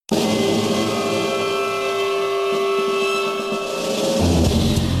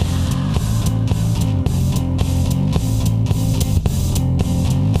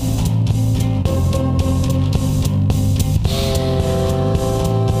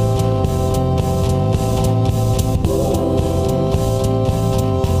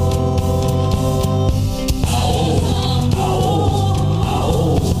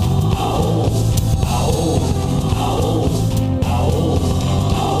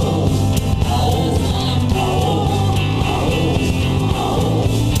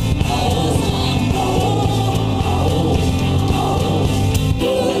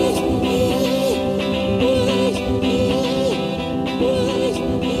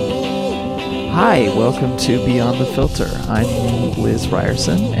Hi, welcome to Beyond the Filter. I'm Liz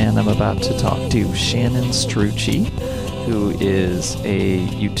Ryerson, and I'm about to talk to Shannon Strucci, who is a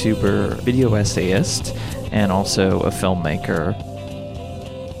YouTuber, video essayist, and also a filmmaker.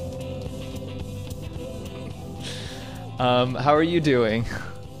 How are you doing?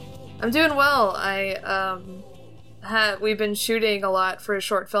 I'm doing well. We've been shooting a lot for a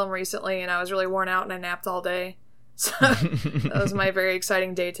short film recently, and I was really worn out and I napped all day. So that was my very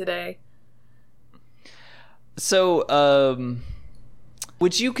exciting day today. So,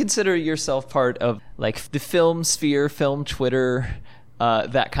 would you consider yourself part of, like, the film sphere, film Twitter,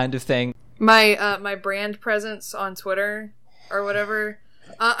 that kind of thing? My brand presence on Twitter or whatever?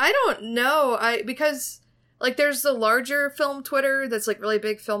 I don't know. Because, like, there's the larger film Twitter that's, like, really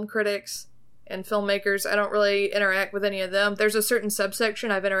big film critics and filmmakers. I don't really interact with any of them. There's a certain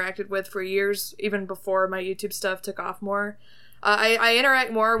subsection I've interacted with for years, even before my YouTube stuff took off more. I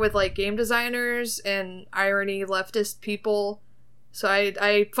interact more with, like, game designers and irony leftist people. So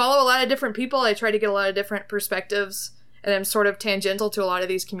I follow a lot of different people. I try to get a lot of different perspectives, and I'm sort of tangential to a lot of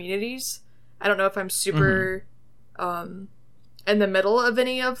these communities. I don't know if I'm super in the middle of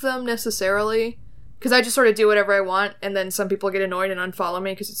any of them necessarily, because I just sort of do whatever I want, and then some people get annoyed and unfollow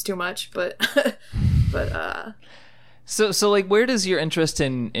me because it's too much. But So like, where does your interest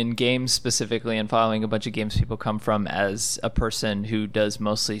in games specifically and following a bunch of games people come from as a person who does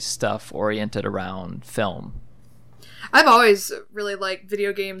mostly stuff oriented around film? I've always really liked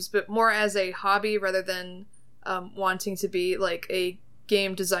video games, but more as a hobby rather than wanting to be, like, a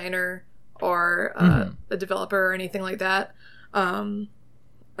game designer or a developer or anything like that.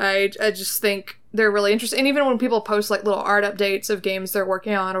 I just think they're really interesting. And even when people post, like, little art updates of games they're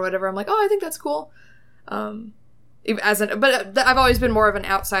working on or whatever, I'm like, oh, I think that's cool. But I've always been more of an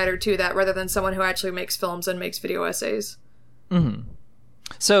outsider to that rather than someone who actually makes films and makes video essays. Mm-hmm.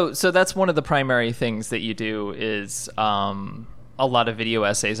 So that's one of the primary things that you do is a lot of video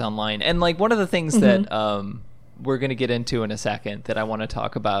essays online. And, like, one of the things that we're going to get into in a second that I want to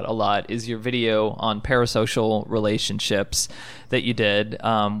talk about a lot is your video on parasocial relationships that you did,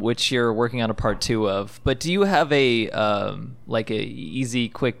 which you're working on a part 2 of. But do you have a easy,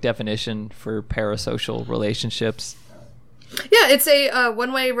 quick definition for parasocial relationships? Yeah, it's a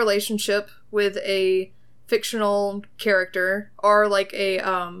one-way relationship with a fictional character, or like a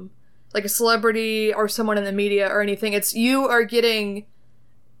celebrity or someone in the media or anything. It's you are getting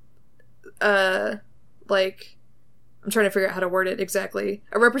I'm trying to figure out how to word it exactly.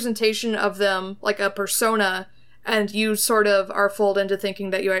 A representation of them, like a persona, and you sort of are fooled into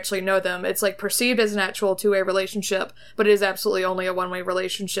thinking that you actually know them. It's, like, perceived as an actual two-way relationship, but it is absolutely only a one-way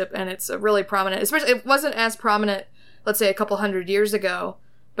relationship, and it's really prominent. Especially, it wasn't as prominent, let's say, a couple hundred years ago,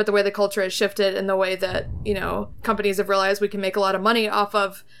 but the way the culture has shifted and the way that, you know, companies have realized we can make a lot of money off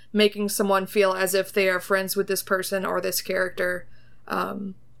of making someone feel as if they are friends with this person or this character.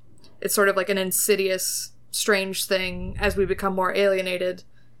 It's sort of like an insidious, strange thing. As we become more alienated,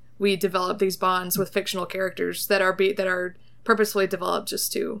 we develop these bonds with fictional characters that are purposefully developed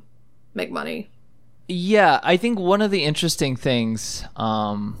just to make money. Yeah, I think one of the interesting things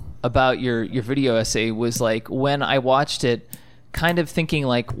about your video essay was, like, when I watched it, kind of thinking,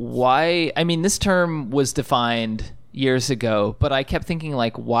 like, why? I mean, this term was defined years ago, but I kept thinking,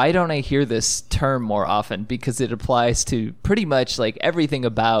 like, why don't I hear this term more often? Because it applies to pretty much, like, everything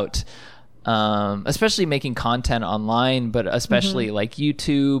about especially making content online, but especially like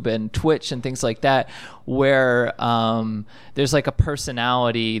YouTube and Twitch and things like that, where there's, like, a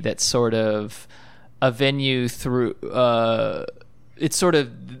personality that's sort of a venue through it's sort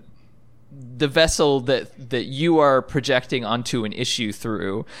of the vessel that you are projecting onto an issue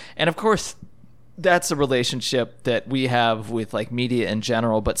through. And of course that's a relationship that we have with, like, media in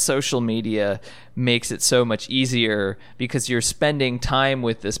general, but social media makes it so much easier because you're spending time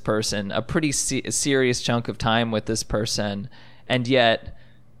with this person, a pretty serious chunk of time with this person, and yet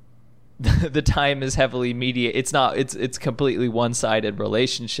the time is heavily media. It's completely one-sided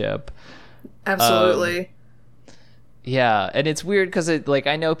relationship. Absolutely. Yeah, and it's weird because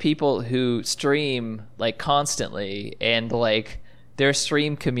I know people who stream, like, constantly, and, like, their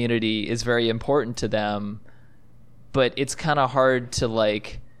stream community is very important to them, but it's kind of hard to,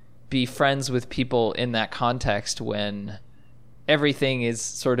 like, be friends with people in that context when everything is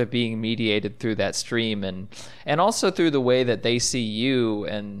sort of being mediated through that stream and also through the way that they see you.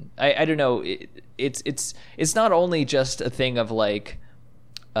 And I don't know, it's not only just a thing of, like,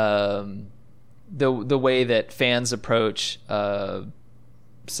 the way that fans approach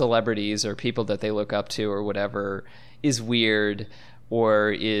celebrities or people that they look up to or whatever is weird,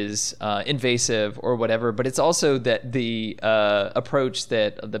 or is invasive or whatever, but it's also that the approach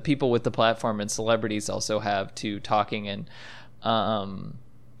that the people with the platform and celebrities also have to talking and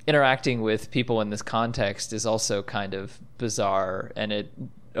interacting with people in this context is also kind of bizarre, and it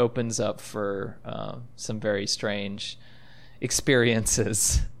opens up for some very strange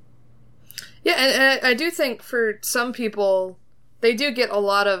experiences. Yeah, and I do think for some people, they do get a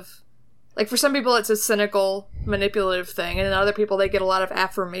lot of, like, for some people it's a cynical, manipulative thing, and in other people they get a lot of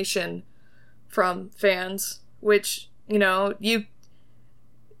affirmation from fans, which, you know, you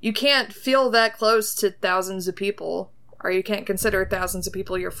can't feel that close to thousands of people, or you can't consider thousands of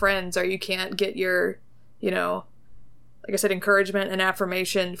people your friends, or you can't get your, you know, like I said, encouragement and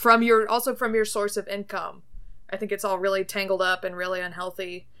affirmation from your source of income. I think it's all really tangled up and really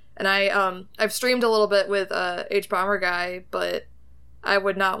unhealthy. And I've streamed a little bit with H-Bomber Guy, but I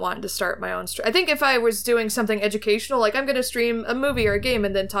would not want to start my own stream. I think if I was doing something educational, like I'm going to stream a movie or a game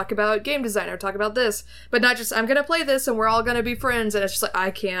and then talk about game design or talk about this, but not just I'm going to play this and we're all going to be friends, and it's just like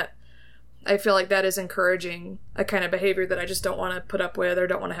I can't. I feel like that is encouraging a kind of behavior that I just don't want to put up with or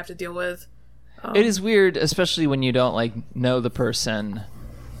don't want to have to deal with. It is weird, especially when you don't like know the person,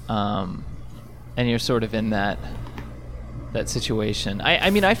 and you're sort of in that situation. I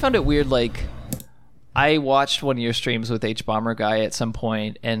mean, I found it weird. Like, I watched one of your streams with H-Bomber Guy at some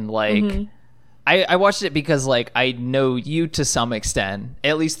point, and like, I watched it because like I know you to some extent,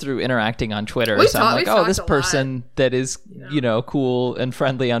 at least through interacting on Twitter. So I'm like, oh, this person that is, you know, cool and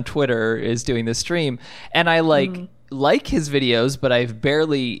friendly on Twitter is doing this stream, and I like his videos, but I've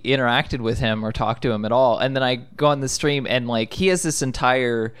barely interacted with him or talked to him at all. And then I go on the stream, and like he has this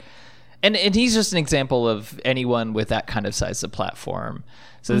entire, and he's just an example of anyone with that kind of size of platform.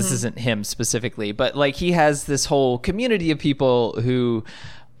 So this isn't him specifically, but like he has this whole community of people who,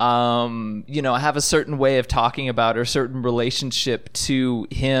 you know, have a certain way of talking about or certain relationship to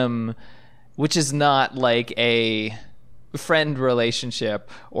him, which is not like a friend relationship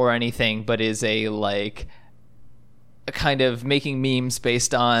or anything, but is a like a kind of making memes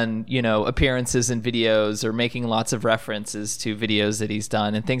based on, you know, appearances in videos or making lots of references to videos that he's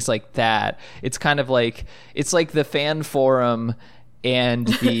done and things like that. It's kind of like, it's like the fan forum and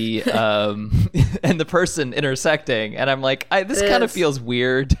the and the person intersecting, and I'm like, this kind of feels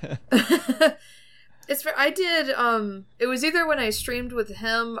weird. I did it was either when I streamed with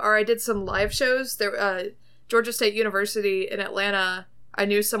him or I did some live shows there. Georgia State University in Atlanta, I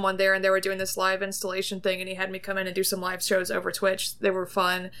knew someone there and they were doing this live installation thing, and he had me come in and do some live shows over Twitch. They were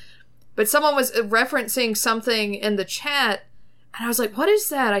fun, but someone was referencing something in the chat, and I was like, what is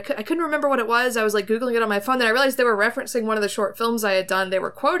that? I couldn't remember what it was. I was like Googling it on my phone. Then I realized they were referencing one of the short films I had done. They were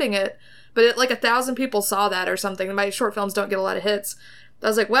quoting it, but like 1,000 people saw that or something. My short films don't get a lot of hits. I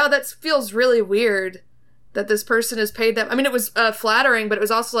was like, wow, that feels really weird that this person has paid them. I mean, it was flattering, but it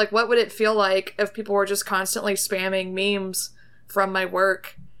was also like, what would it feel like if people were just constantly spamming memes from my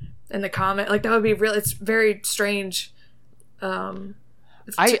work in the comment? Like, that would be real. It's very strange to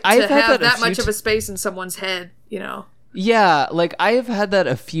have that much of a space in someone's head, you know? Yeah, like I've had that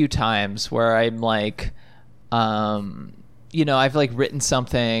a few times where I'm like, you know, I've like written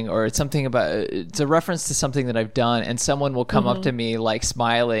something or it's something about, it's a reference to something that I've done, and someone will come up to me like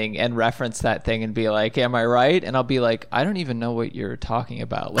smiling and reference that thing and be like, am I right? And I'll be like, I don't even know what you're talking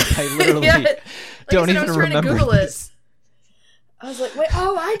about. Like, I literally don't even remember this. I was like, wait,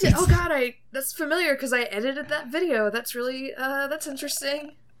 oh, I did. Oh God, that's familiar because I edited that video. That's really, that's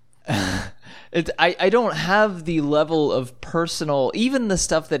interesting. I don't have the level of personal, even the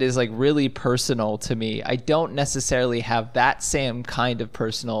stuff that is like really personal to me, I don't necessarily have that same kind of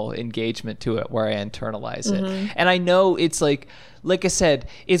personal engagement to it where I internalize it. And I know it's like I said,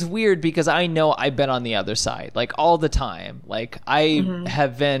 it's weird because I know I've been on the other side like all the time. Like I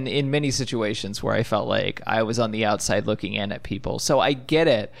have been in many situations where I felt like I was on the outside looking in at people, so I get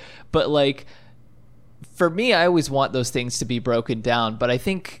it. But like for me, I always want those things to be broken down. But I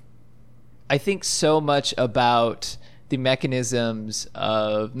think so much about the mechanisms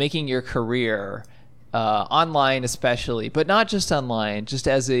of making your career, online especially, but not just online, just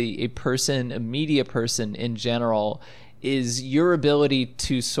as a person, a media person in general, is your ability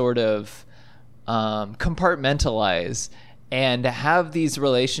to sort of compartmentalize and have these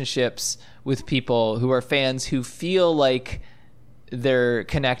relationships with people who are fans who feel like they're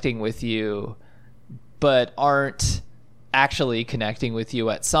connecting with you, but aren't actually connecting with you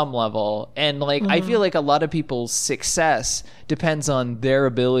at some level. And like I feel like a lot of people's success depends on their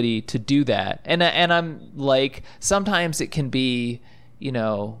ability to do that, and I'm like, sometimes it can be, you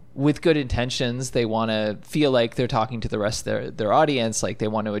know, with good intentions, they want to feel like they're talking to the rest of their audience, like they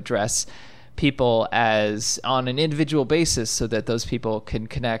want to address people as on an individual basis so that those people can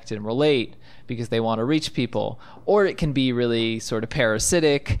connect and relate because they want to reach people. Or it can be really sort of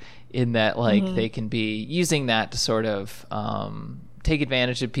parasitic in that like they can be using that to sort of take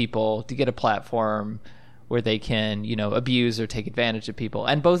advantage of people to get a platform where they can, you know, abuse or take advantage of people.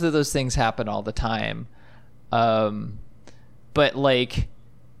 And both of those things happen all the time. But like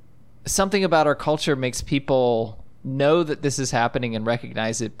something about our culture makes people know that this is happening and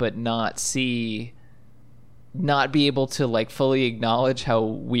recognize it, but not be able to like fully acknowledge how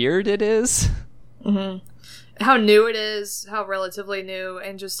weird it is. How new it is, how relatively new,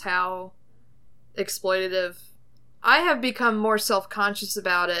 and just how exploitative. I have become more self-conscious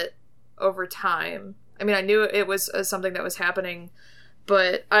about it over time. I mean, I knew it was something that was happening,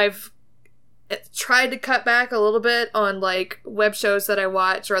 but I've tried to cut back a little bit on like web shows that I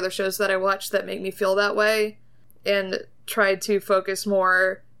watch or other shows that I watch that make me feel that way, and tried to focus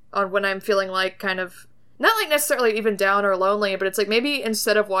more on when I'm feeling like kind of not like necessarily even down or lonely, but it's like maybe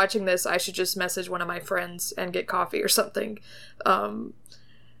instead of watching this, I should just message one of my friends and get coffee or something.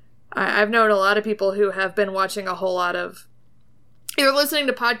 I've known a lot of people who have been watching a whole lot of either listening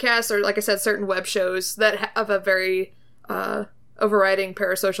to podcasts or, like I said, certain web shows that have a very overriding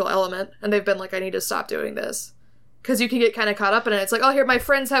parasocial element, and they've been like, I need to stop doing this. Because you can get kind of caught up in it. It's like, oh, here, my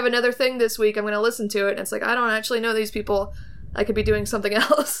friends have another thing this week, I'm going to listen to it. And it's like, I don't actually know these people. I could be doing something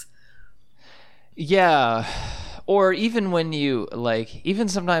else. Yeah. Or even when you, like, even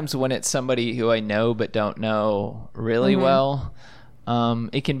sometimes when it's somebody who I know but don't know really well,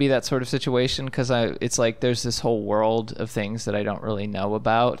 it can be that sort of situation because it's like there's this whole world of things that I don't really know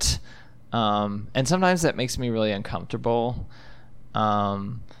about. And sometimes that makes me really uncomfortable.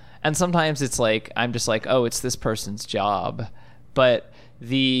 And sometimes it's like, I'm just like, oh, it's this person's job. But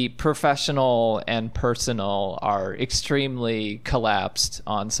the professional and personal are extremely collapsed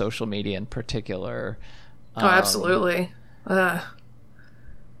on social media in particular. Oh, absolutely. Yeah.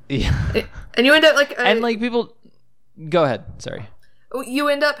 And you end up like... and like people... Go ahead. Sorry. You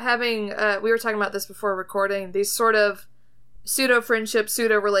end up having... we were talking about this before recording. These sort of pseudo-friendships,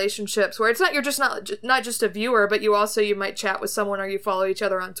 pseudo-relationships where it's not... You're just not just a viewer, but you might chat with someone or you follow each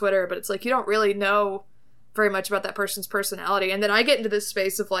other on Twitter, but it's like you don't really know very much about that person's personality. And then I get into this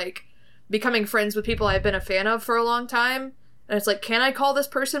space of like becoming friends with people I've been a fan of for a long time. And it's like, can I call this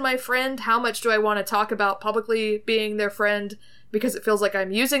person my friend? How much do I want to talk about publicly being their friend? Because it feels like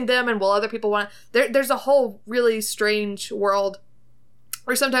I'm using them, and will other people want to... There's a whole really strange world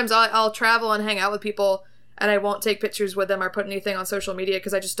where sometimes I'll travel and hang out with people and I won't take pictures with them or put anything on social media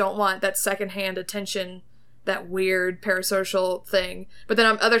because I just don't want that secondhand attention, that weird parasocial thing. But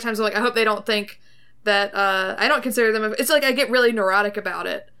then other times I'm like, I hope they don't think that I don't consider them... It's like I get really neurotic about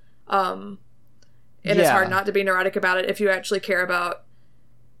it. And it's hard not to be neurotic about it if you actually care about...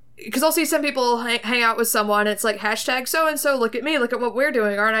 Because I'll see some people hang out with someone, and it's like, hashtag so-and-so, look at me, look at what we're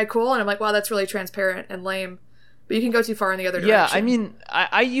doing, aren't I cool? And I'm like, wow, that's really transparent and lame. But you can go too far in the other direction. Yeah, I mean,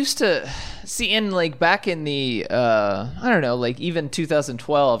 I used to... See, in like back in the, I don't know, like even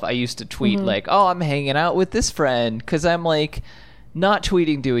 2012, I used to tweet like, oh, I'm hanging out with this friend, because I'm like not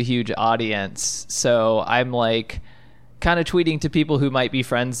tweeting to a huge audience. So I'm like kind of tweeting to people who might be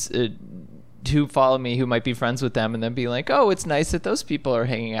friends, who follow me, who might be friends with them, and then be like, oh, it's nice that those people are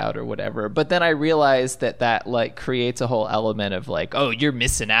hanging out or whatever. But then I realized that like creates a whole element of like, oh, you're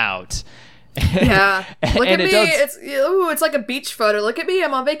missing out. Yeah. Look at me. It's like a beach photo. Look at me.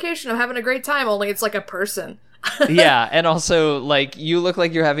 I'm on vacation. I'm having a great time. Only it's like a person. Yeah. And also like you look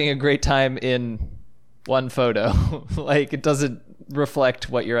like you're having a great time in one photo. Like it doesn't reflect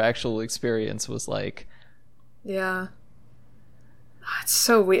what your actual experience was like. Yeah. It's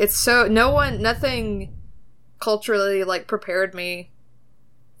so weird. It's so... Nothing culturally like prepared me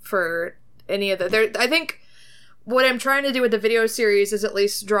for any of that. I think what I'm trying to do with the video series is at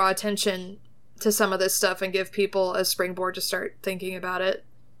least draw attention to some of this stuff and give people a springboard to start thinking about it,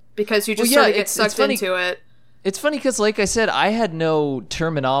 because you just sort of get sucked into it. It's funny because, like I said, I had no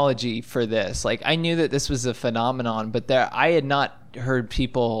terminology for this. Like, I knew that this was a phenomenon, but I had not heard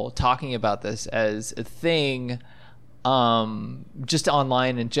people talking about this as a thing just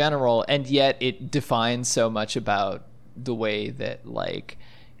online in general, and yet it defines so much about the way that, like,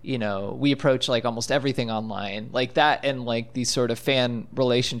 you know, we approach like almost everything online, like that, and like these sort of fan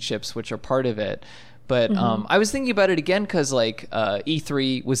relationships which are part of it. But I was thinking about it again because like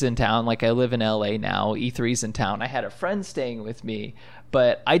E3 was in town. Like I live in LA now. E3's in town. I had a friend staying with me,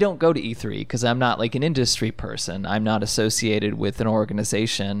 but I don't go to E3 because I'm not like an industry person. I'm not associated with an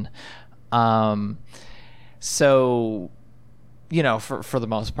organization. So for the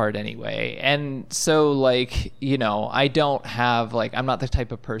most part anyway. And so, like, I don't have, like, I'm not the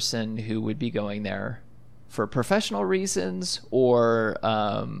type of person who would be going there for professional reasons or,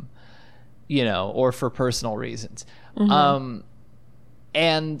 or for personal reasons.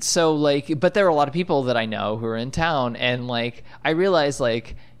 And so, like, but there are a lot of people that I know who are in town, and, like, I realize,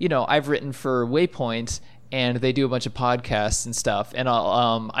 like, I've written for Waypoint, and they do a bunch of podcasts and stuff, and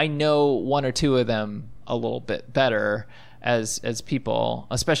I know one or two of them a little bit better as people,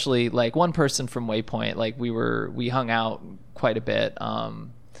 especially, like, one person from Waypoint. Like, we hung out quite a bit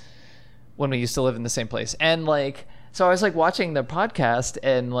when we used to live in the same place, and, like, so I was, like, watching the podcast,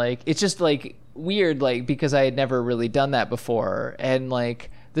 and, like, it's just, like, weird, like, because I had never really done that before, and,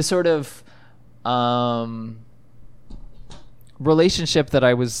 like, the sort of relationship that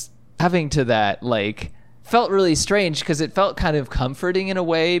I was having to that, like, felt really strange, because it felt kind of comforting in a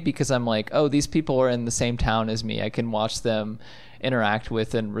way, because I'm like, oh, these people are in the same town as me, I can watch them interact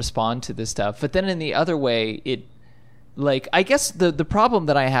with and respond to this stuff. But then in the other way, it, like, I guess the problem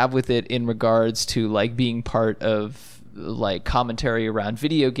that I have with it in regards to, like, being part of, like, commentary around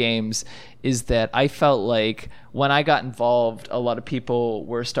video games is that I felt like when I got involved, a lot of people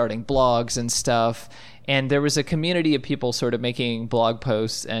were starting blogs and stuff, and there was a community of people sort of making blog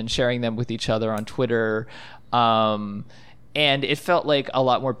posts and sharing them with each other on Twitter, and it felt like a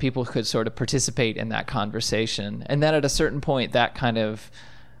lot more people could sort of participate in that conversation. And then at a certain point, that kind of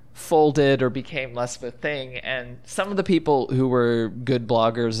folded or became less of a thing, and some of the people who were good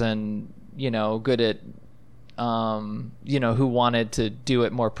bloggers and, good at who wanted to do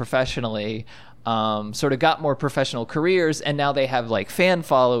it more professionally, sort of got more professional careers, and now they have, like, fan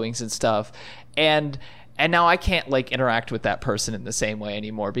followings and stuff. And now I can't, like, interact with that person in the same way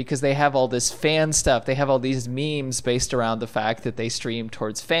anymore, because they have all this fan stuff. They have all these memes based around the fact that they stream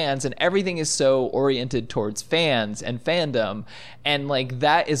towards fans, and everything is so oriented towards fans and fandom. And, like,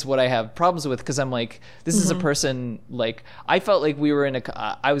 that is what I have problems with, because I'm like, this is a person, like, I felt like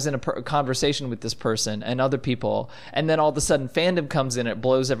I was in a conversation with this person and other people, and then all of a sudden fandom comes in, it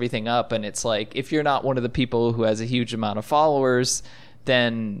blows everything up, and it's like, if you're not one of the people who has a huge amount of followers,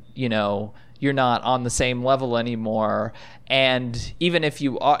 then, you're not on the same level anymore. And even if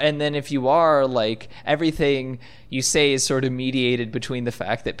you are, and then if you are, like, everything you say is sort of mediated between the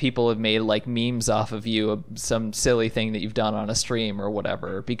fact that people have made, like, memes off of you, some silly thing that you've done on a stream or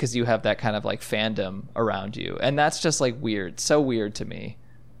whatever, because you have that kind of, like, fandom around you. And that's just, like, weird. So weird to me.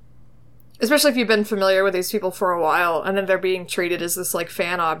 Especially if you've been familiar with these people for a while, and then they're being treated as this, like,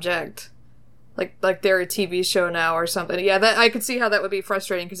 fan object. Like they're a TV show now or something. Yeah, that I could see how that would be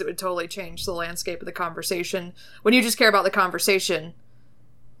frustrating, because it would totally change the landscape of the conversation when you just care about the conversation,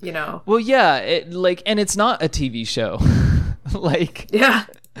 Well, yeah, and it's not a TV show. Like, yeah,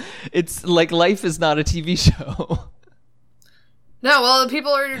 it's like life is not a TV show. No, well,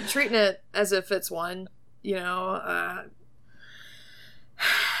 people are treating it as if it's one, Yeah,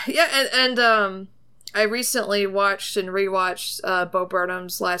 and I recently watched and rewatched Bo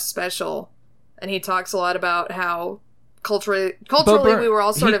Burnham's last special. And he talks a lot about how culturally we were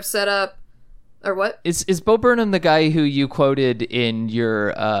all sort of set up, or what? Is Bo Burnham the guy who you quoted in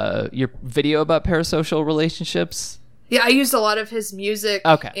your video about parasocial relationships? Yeah, I used a lot of his music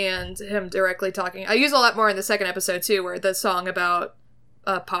and him directly talking. I use a lot more in the second episode too, where the song about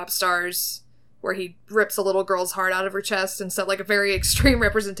pop stars, where he rips a little girl's heart out of her chest and stuff, like very extreme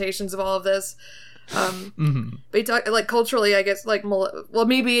representations of all of this. But he talk, like, culturally, I guess, like,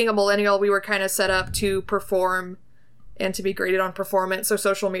 me being a millennial, we were kind of set up to perform and to be graded on performance. So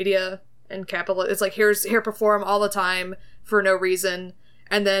social media and capital, it's like, here perform all the time for no reason,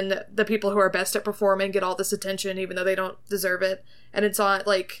 and then the people who are best at performing get all this attention even though they don't deserve it. And it's on,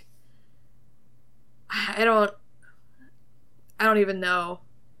 like, I don't even know,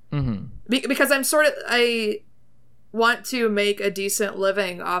 because I want to make a decent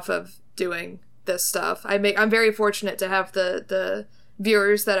living off of doing this stuff. I'm very fortunate to have the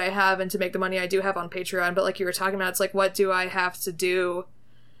viewers that I have and to make the money I do have on Patreon, but like you were talking about, it's like, what do I have to do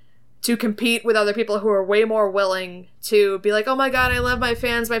to compete with other people who are way more willing to be like, oh my god, I love my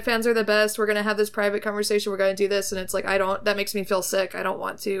fans are the best, we're gonna have this private conversation, we're gonna do this. And it's like, that makes me feel sick. I don't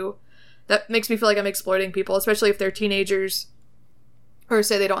want to. That makes me feel like I'm exploiting people, especially if they're teenagers or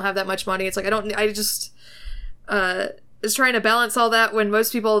say they don't have that much money. It's like, I just is trying to balance all that when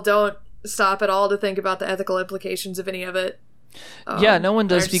most people don't stop at all to think about the ethical implications of any of it. Yeah, no one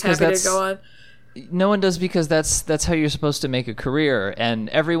does, because that's how you're supposed to make a career, and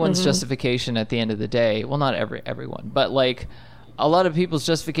everyone's justification at the end of the day, well, not everyone, but like a lot of people's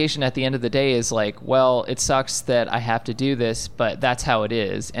justification at the end of the day is like, well, it sucks that I have to do this, but that's how it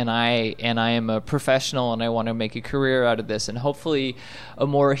is, and I am a professional, and I want to make a career out of this, and hopefully a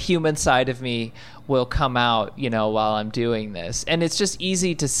more human side of me will come out, while I'm doing this. And it's just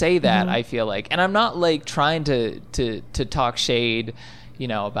easy to say that, I feel like, and I'm not like trying to talk shade,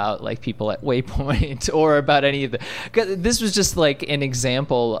 about like people at Waypoint or about any of the. 'Cause this was just like an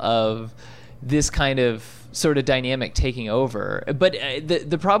example of this kind of sort of dynamic taking over. But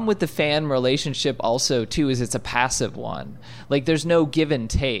the problem with the fan relationship also too is it's a passive one. Like there's no give and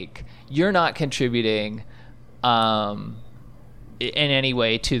take. You're not contributing in any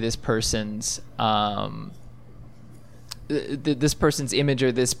way to this person's this person's image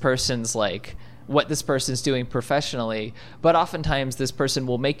or this person's like what this person's doing professionally, but oftentimes this person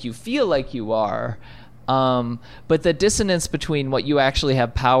will make you feel like you are. But the dissonance between what you actually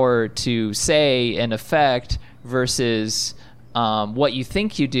have power to say and affect versus what you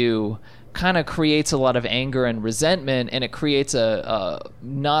think you do kind of creates a lot of anger and resentment, and it creates a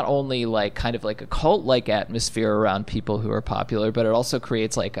not only like kind of like a cult-like atmosphere around people who are popular, but it also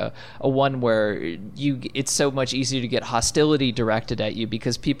creates like a one where it's so much easier to get hostility directed at you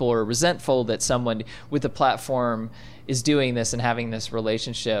because people are resentful that someone with a platform is doing this and having this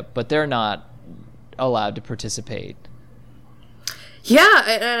relationship, but they're not allowed to participate. Yeah,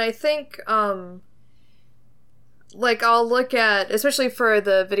 and I think like I'll look at, especially for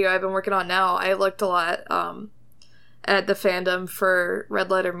the video I've been working on now, I looked a lot at the fandom for Red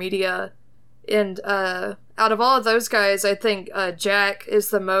Letter Media, and out of all of those guys, I think Jack is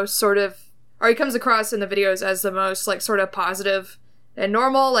the most sort of, or he comes across in the videos as the most like sort of positive and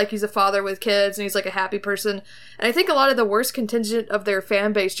normal, like he's a father with kids and he's like a happy person. And I think a lot of the worst contingent of their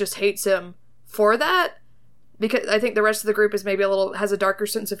fan base just hates him for that, because I think the rest of the group is maybe has a darker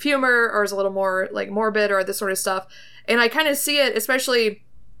sense of humor or is a little more like morbid or this sort of stuff. And I kind of see it, especially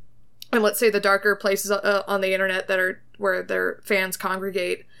in, let's say, the darker places on the internet that are where their fans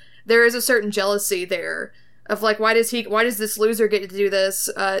congregate. There is a certain jealousy there of like, why does this loser get to do this?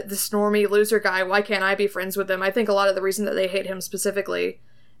 This normie loser guy, why can't I be friends with him? I think a lot of the reason that they hate him specifically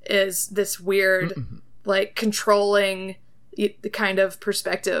is this weird, like controlling kind of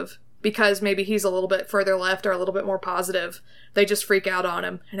perspective. Because maybe he's a little bit further left or a little bit more positive, they just freak out on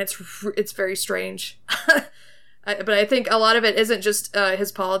him, and it's very strange. But I think a lot of it isn't just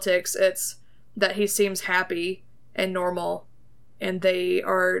his politics; it's that he seems happy and normal, and they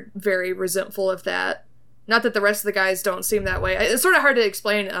are very resentful of that. Not that the rest of the guys don't seem that way. It's sort of hard to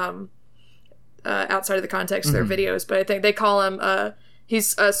explain outside of the context of their videos, but I think they call him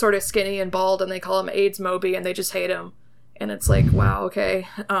he's sort of skinny and bald, and they call him AIDS Moby, and they just hate him. And it's like, wow, okay.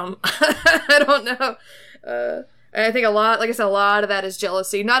 I don't know. And I think a lot of that is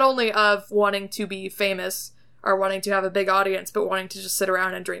jealousy, not only of wanting to be famous or wanting to have a big audience, but wanting to just sit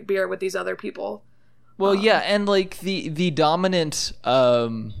around and drink beer with these other people. Well, yeah, and like the dominant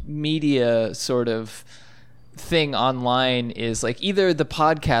media sort of thing online is like either the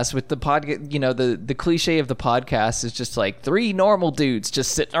podcast with the podcast, the cliche of the podcast is just like three normal dudes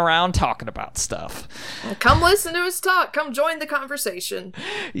just sitting around talking about stuff. Come listen to us talk. Come join the conversation.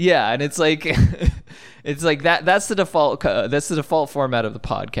 Yeah, and it's like it's like that's the default format of the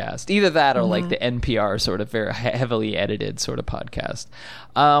podcast. Either that or like the NPR sort of very heavily edited sort of podcast.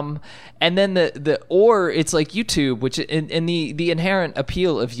 And then or it's like YouTube, which in the inherent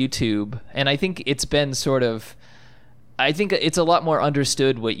appeal of YouTube, and I think it's been sort of, I think it's a lot more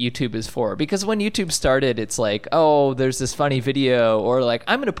understood what YouTube is for, because when YouTube started, it's like, oh, there's this funny video, or like,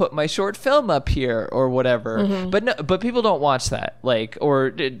 I'm going to put my short film up here or whatever. But people don't watch that, like,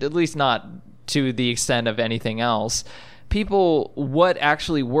 or at least not to the extent of anything else. What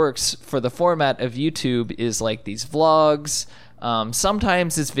actually works for the format of YouTube is like these vlogs.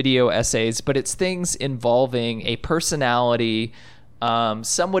 Sometimes it's video essays, but it's things involving a personality,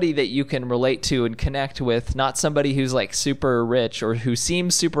 somebody that you can relate to and connect with, not somebody who's like super rich or who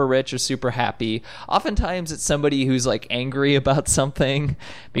seems super rich or super happy. Oftentimes it's somebody who's like angry about something,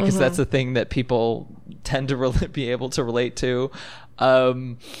 because that's the thing that people tend to be able to relate to.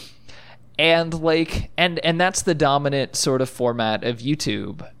 And like, and that's the dominant sort of format of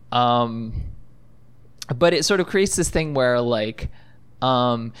YouTube. But it sort of creates this thing where like,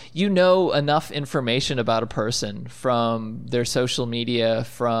 enough information about a person from their social media,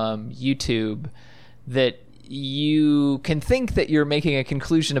 from YouTube, that you can think that you're making a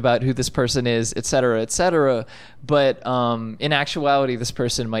conclusion about who this person is, et cetera, but in actuality, this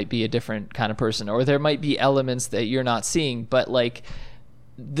person might be a different kind of person, or there might be elements that you're not seeing, but like,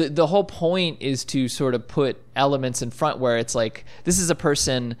 the whole point is to sort of put elements in front where it's like, this is a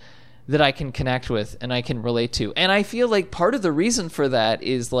person that I can connect with and I can relate to. And I feel like part of the reason for that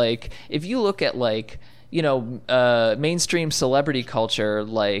is like, if you look at like, you know, mainstream celebrity culture,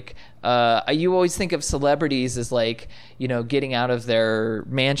 like you always think of celebrities as like, you know, getting out of their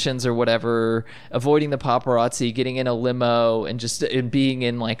mansions or whatever, avoiding the paparazzi, getting in a limo, and just being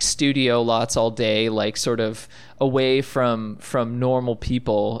in like studio lots all day, like sort of away from normal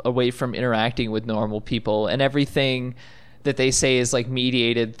people, away from interacting with normal people, and everything that they say is like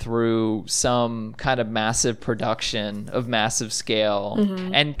mediated through some kind of massive production of massive scale.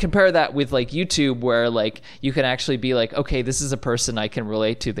 And compare that with like YouTube, where like you can actually be like, okay, this is a person I can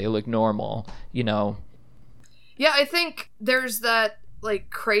relate to. They look normal, you know? Yeah, I think there's that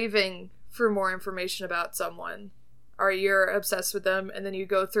like craving for more information about someone, or you're obsessed with them, and then you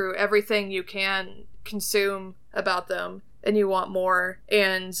go through everything you can consume about them, and you want more.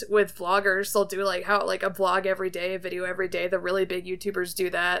 And with vloggers, they'll do like a vlog every day, a video every day. The really big YouTubers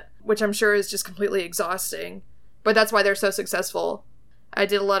do that, which I'm sure is just completely exhausting, but that's why they're so successful. I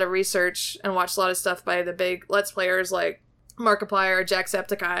did a lot of research and watched a lot of stuff by the big Let's Players like Markiplier or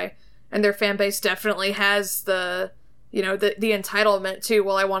Jacksepticeye, and their fan base definitely has the, you know, the entitlement to,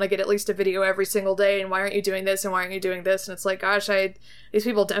 well, I want to get at least a video every single day, and why aren't you doing this, and why aren't you doing this? And it's like, gosh, these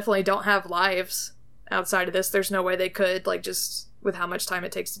people definitely don't have lives outside of this. There's no way they could, like, just with how much time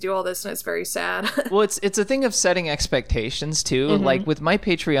it takes to do all this, and it's very sad. Well, it's a thing of setting expectations too. Like with my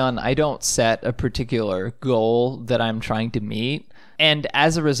Patreon, I don't set a particular goal that I'm trying to meet, and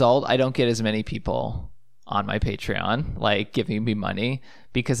as a result, I don't get as many people on my Patreon like giving me money,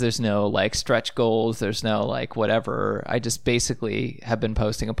 because there's no like stretch goals, there's no like whatever. I just basically have been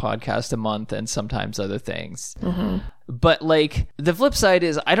posting a podcast a month and sometimes other things. But like the flip side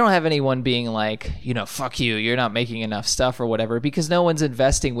is I don't have anyone being like, you know, fuck you, you're not making enough stuff or whatever, because no one's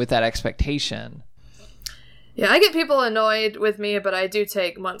investing with that expectation. Yeah, I get people annoyed with me, but I do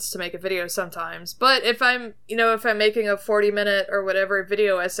take months to make a video sometimes. But if I'm making a 40-minute or whatever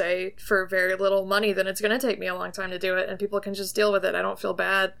video essay for very little money, then it's going to take me a long time to do it, and people can just deal with it. I don't feel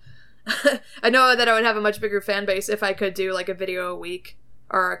bad. I know that I would have a much bigger fan base if I could do like a video a week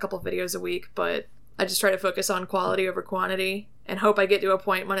or a couple videos a week, but I just try to focus on quality over quantity and hope I get to a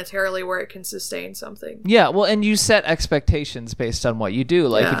point monetarily where it can sustain something. Yeah, well, and you set expectations based on what you do.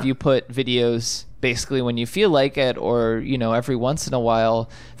 Like if you put videos basically when you feel like it, or, you know, every once in a while,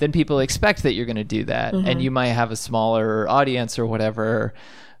 then people expect that you're going to do that. And you might have a smaller audience or whatever.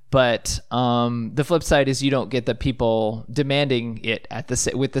 But the flip side is you don't get the people demanding it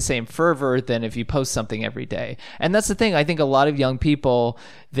with the same fervor than if you post something every day. And that's the thing. I think a lot of young people,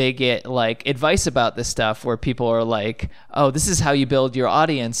 they get like advice about this stuff where people are like, oh, this is how you build your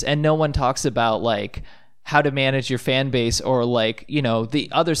audience. And no one talks about like how to manage your fan base, or like, you know, the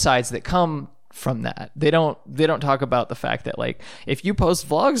other sides that come from that. They don't talk about the fact that like if you post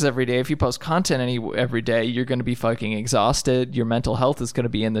vlogs every day, if you post content every day, you're going to be fucking exhausted, your mental health is going to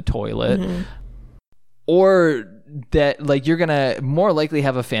be in the toilet, or that like you're going to more likely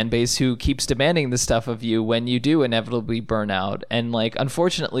have a fan base who keeps demanding the stuff of you when you do inevitably burn out. And like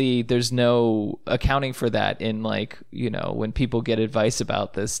unfortunately there's no accounting for that in like, you know, when people get advice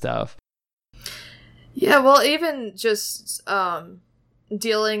about this stuff. Yeah, well, even just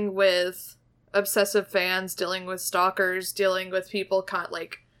dealing with obsessive fans, dealing with stalkers, dealing with people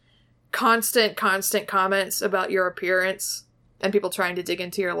constant comments about your appearance and people trying to dig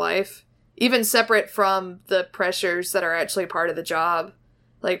into your life, even separate from the pressures that are actually part of the job,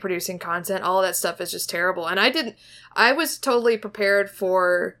 like producing content. All of that stuff is just terrible. And I was totally prepared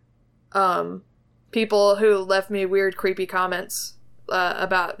for people who left me weird, creepy comments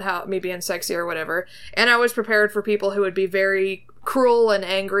about how me being sexy or whatever. And I was prepared for people who would be very cruel and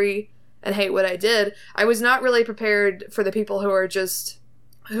angry and hate what I did. I was not really prepared for the people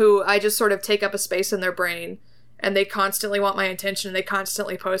who I just sort of take up a space in their brain, and they constantly want my attention, and they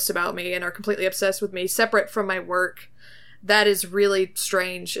constantly post about me and are completely obsessed with me, separate from my work. That is really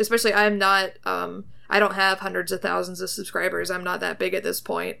strange. Especially, I don't have hundreds of thousands of subscribers. I'm not that big at this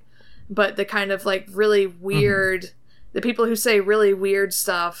point. But the kind of like really weird, the people who say really weird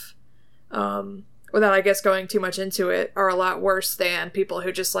stuff, without, I guess, going too much into it, are a lot worse than people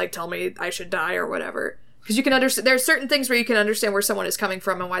who just, like, tell me I should die or whatever. Because you can understand, there's certain things where you can understand where someone is coming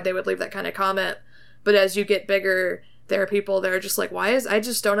from and why they would leave that kind of comment. But as you get bigger, there are people that are just like,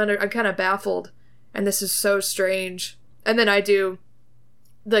 I'm kind of baffled. And this is so strange. And then I do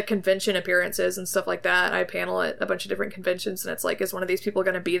the convention appearances and stuff like that. I panel at a bunch of different conventions, and it's like, is one of these people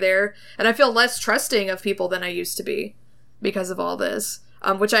going to be there? And I feel less trusting of people than I used to be because of all this,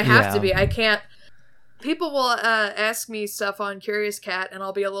 which I have to be. I can't. People will ask me stuff on Curious Cat, and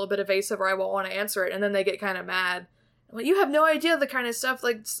I'll be a little bit evasive, or I won't want to answer it, and then they get kind of mad. Well, you have no idea the kind of stuff,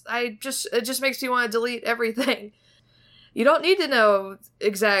 like, it just makes me want to delete everything. You don't need to know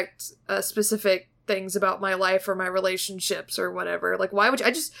exact, specific things about my life or my relationships or whatever. Like, why would you?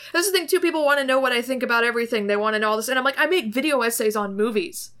 That's the thing too, people want to know what I think about everything. They want to know all this. And I'm like, I make video essays on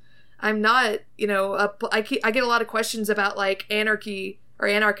movies. I'm not, I get a lot of questions about, like, anarchy or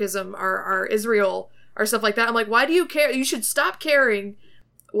anarchism or Israel or stuff like that. I'm like, why do you care? You should stop caring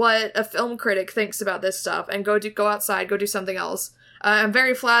what a film critic thinks about this stuff and go outside, go do something else. I'm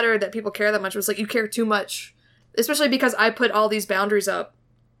very flattered that people care that much. It was like, you care too much, especially because I put all these boundaries up.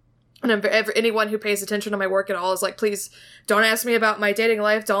 And anyone who pays attention to my work at all is like, please don't ask me about my dating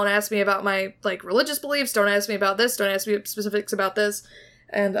life. Don't ask me about my, like, religious beliefs. Don't ask me about this. Don't ask me specifics about this.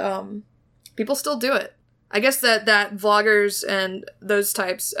 And people still do it. I guess that vloggers and those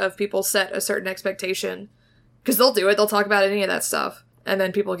types of people set a certain expectation, because they'll do it. They'll talk about any of that stuff. And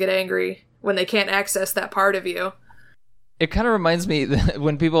then people get angry when they can't access that part of you. It kind of reminds me that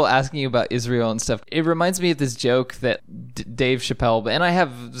when people asking you about Israel and stuff, it reminds me of this joke that Dave Chappelle, and I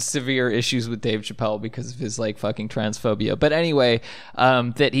have severe issues with Dave Chappelle because of his, like, fucking transphobia. But anyway,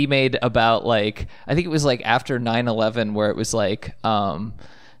 that he made about, like, I think it was like after 9/11, where it was like,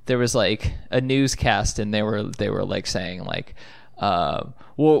 there was like a newscast and they were like saying, like,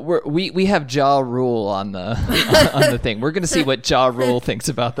 well, we have Ja Rule on the on the thing. We're gonna see what Ja Rule thinks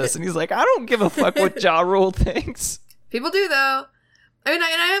about this, and he's like, I don't give a fuck what Ja Rule thinks. People do, though. I mean,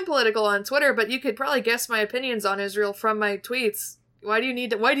 I am political on Twitter, but you could probably guess my opinions on Israel from my tweets. Why do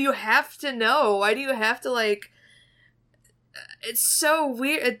you have to know? Why do you have to, like... It's so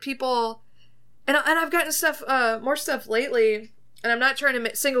weird. People... And I've gotten more stuff lately, and I'm not trying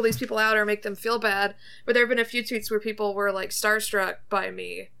to single these people out or make them feel bad, but there have been a few tweets where people were, like, starstruck by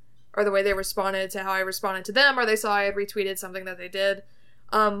me, or the way they responded to how I responded to them, or they saw I had retweeted something that they did,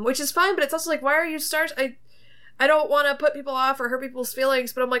 which is fine, but it's also like, why are you I don't want to put people off or hurt people's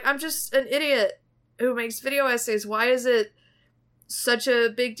feelings, but I'm like, I'm just an idiot who makes video essays. Why is it such a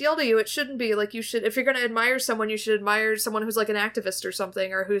big deal to you? It shouldn't be. Like, you should, if you're going to admire someone, you should admire someone who's like an activist or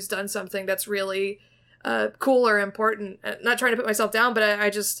something, or who's done something that's really cool or important. Not trying to put myself down, but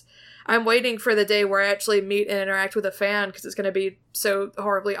I'm waiting for the day where I actually meet and interact with a fan, because it's going to be so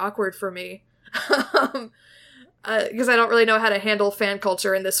horribly awkward for me. Because I don't really know how to handle fan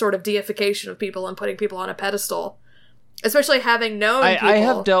culture and this sort of deification of people and putting people on a pedestal. Especially having known people. I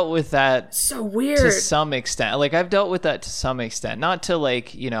have dealt with that so weird to some extent. Like, I've dealt with that to some extent. Not to,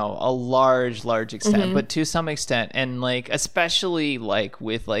 like, a large extent, but to some extent. And, like, especially, like,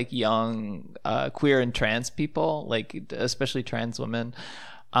 with, like, young queer and trans people, like, especially trans women,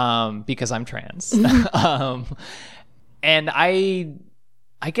 because I'm trans. And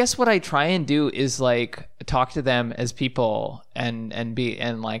I guess what I try and do is, like, talk to them as people and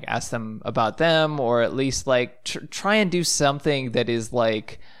like ask them about them, or at least, like, try and do something that is,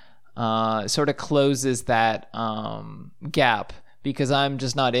 like, sort of closes that gap, because I'm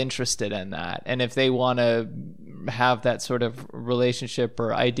just not interested in that. And if they want to have that sort of relationship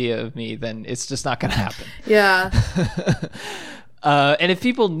or idea of me, then it's just not going to happen. Yeah. And if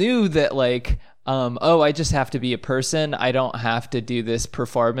people knew that, like, I just have to be a person, I don't have to do this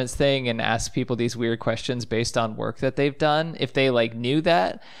performance thing and ask people these weird questions based on work that they've done. If they, like, knew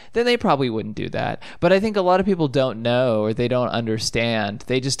that, then they probably wouldn't do that. But I think a lot of people don't know, or they don't understand.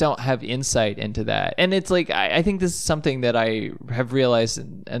 They just don't have insight into that. And it's like, I think this is something that I have realized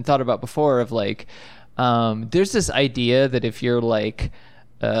and thought about before, of, like, there's this idea that if you're, like,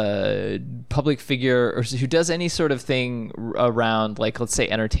 public figure, or who does any sort of thing around, like, let's say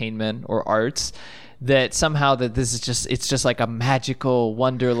entertainment or arts, that somehow that it's just like a magical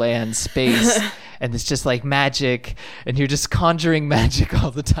wonderland space and it's just like magic and you're just conjuring magic all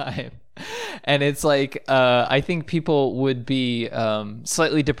the time. And it's like, I think people would be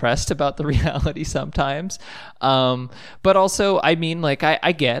slightly depressed about the reality sometimes. But also, I mean, like,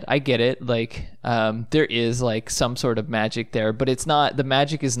 I get it. Like, there is, like, some sort of magic there, but it's not, the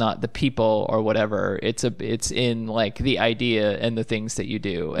magic is not the people or whatever. It's in, like, the idea and the things that you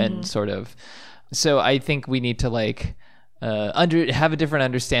do, and sort of. So I think we need to, like, have a different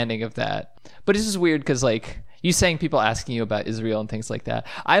understanding of that. But it's just weird because, like, you saying people asking you about Israel and things like that,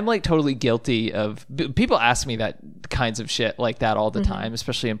 I'm, like, totally guilty of people ask me that kinds of shit like that all the time,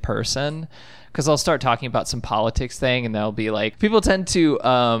 especially in person, because I'll start talking about some politics thing and they'll be like, people tend to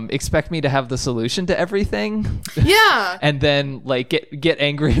expect me to have the solution to everything. Yeah. And then, like, get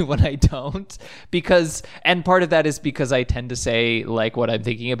angry when I don't, and part of that is because I tend to say, like, what I'm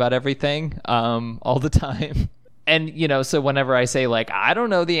thinking about everything all the time. And, so whenever I say, like, I don't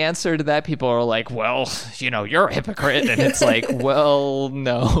know the answer to that, people are like, well, you're a hypocrite. And it's like, well,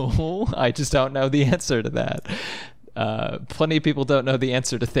 no, I just don't know the answer to that. plenty of people don't know the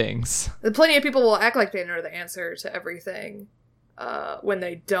answer to things. Plenty of people will act like they know the answer to everything when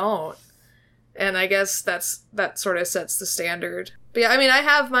they don't. And I guess that sort of sets the standard. But yeah, I mean, I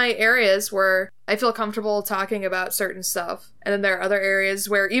have my areas where I feel comfortable talking about certain stuff. And then there are other areas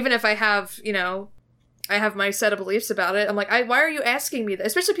where even if I have, I have my set of beliefs about it, I'm like, why are you asking me that?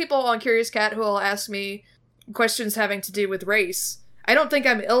 Especially people on Curious Cat who will ask me questions having to do with race. I don't think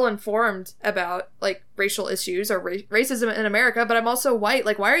I'm ill-informed about, like, racial issues or racism in America, but I'm also white.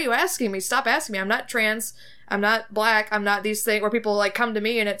 Like, why are you asking me? Stop asking me. I'm not trans. I'm not black. I'm not these things where people, like, come to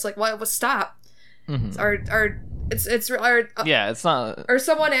me and it's like, well stop. Mm-hmm. It's not. Or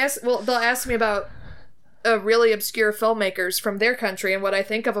someone they'll ask me about really obscure filmmakers from their country and what I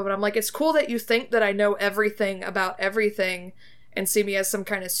think of them, and I'm like, it's cool that you think that I know everything about everything and see me as some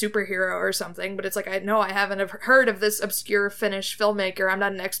kind of superhero or something, but it's like, I haven't heard of this obscure Finnish filmmaker. I'm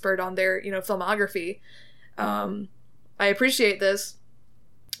not an expert on their, filmography. I appreciate this,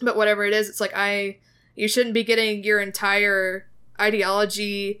 but whatever it is, it's like, you shouldn't be getting your entire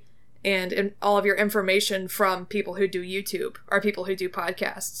ideology and all of your information from people who do YouTube or people who do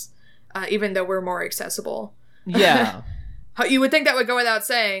podcasts, even though we're more accessible. Yeah. You would think that would go without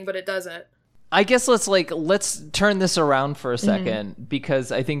saying, but it doesn't. I guess let's turn this around for a second,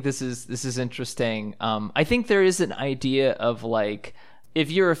 because I think this is interesting. I think there is an idea of, like, if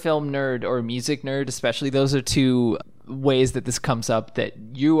you're a film nerd or a music nerd, especially, those are two ways that this comes up, that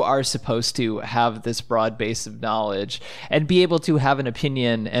you are supposed to have this broad base of knowledge and be able to have an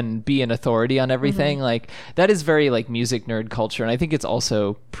opinion and be an authority on everything. Like, that is very, like, music nerd culture, and I think it's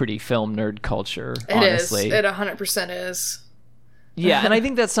also pretty film nerd culture, honestly. It 100% is. Yeah, and I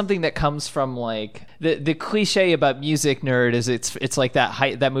think that's something that comes from, like, the cliche about music nerd is it's like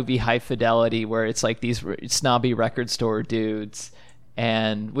that movie High Fidelity, where it's like these snobby record store dudes.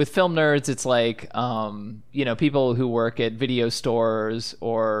 And with film nerds, it's like, people who work at video stores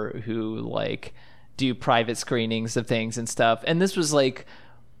or who, like, do private screenings of things and stuff. And this was, like,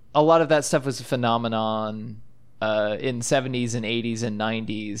 a lot of that stuff was a phenomenon in 70s and 80s and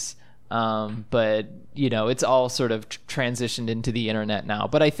 90s. But, it's all sort of transitioned into the internet now.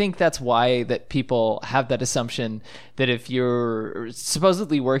 But I think that's why that people have that assumption that if you're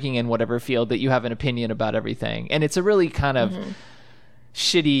supposedly working in whatever field, that you have an opinion about everything. And it's a really kind of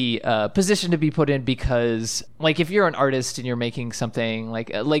shitty position to be put in, because, like, if you're an artist and you're making something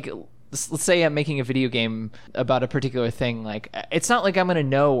like let's say I'm making a video game about a particular thing, like, it's not like I'm going to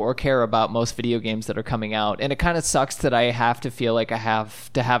know or care about most video games that are coming out, and it kind of sucks that I have to feel like I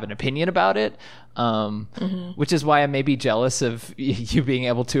have to have an opinion about it, which is why I may be jealous of you being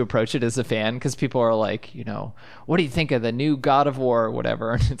able to approach it as a fan, because people are like, what do you think of the new God of War or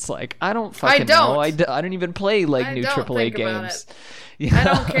whatever, and it's like, I don't fucking know. I don't even play, like, new AAA games. I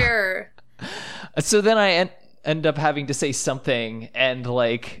don't care. So then I end up having to say something and,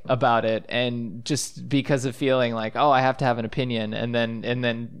 like, about it, and just because of feeling like, oh, I have to have an opinion, and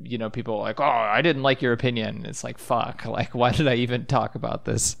then people are like, oh, I didn't like your opinion. It's like, fuck, like, why did I even talk about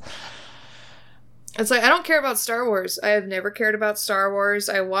this? It's like, I don't care about Star Wars. I have never cared about Star Wars.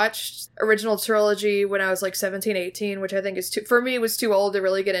 I watched original trilogy when I was like 17, 18, which I think for me was too old to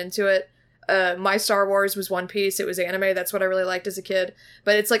really get into it. My Star Wars was One Piece. It was anime. That's what I really liked as a kid.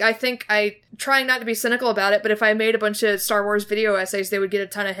 But it's like, I think trying not to be cynical about it, but if I made a bunch of Star Wars video essays, they would get a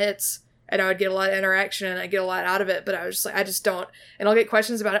ton of hits, and I would get a lot of interaction, and I'd get a lot out of it. But I was just like, I just don't. And I'll get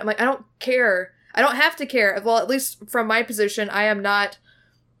questions about it. I'm like, I don't care. I don't have to care. Well, at least from my position, I am not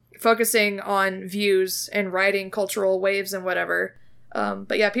focusing on views and riding cultural waves and whatever.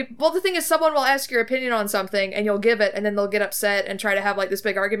 But yeah, the thing is, someone will ask your opinion on something and you'll give it, and then they'll get upset and try to have, like, this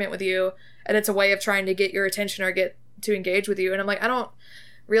big argument with you, and it's a way of trying to get your attention or get to engage with you. And I'm like, I don't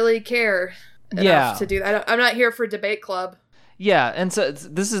really care enough to do that. I'm not here for debate club. Yeah, and so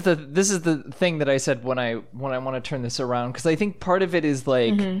this is the thing that I said when I want to turn this around, because I think part of it is,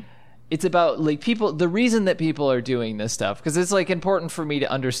 like, it's about, like, people, the reason that people are doing this stuff, because it's, like, important for me to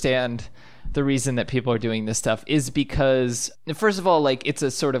understand the reason that people are doing this stuff is because, first of all, like, it's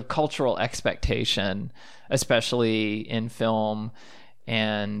a sort of cultural expectation, especially in film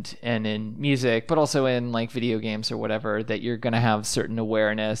and in music, but also in, like, video games or whatever, that you're going to have certain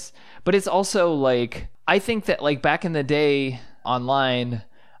awareness. But it's also, like, I think that, like, back in the day online,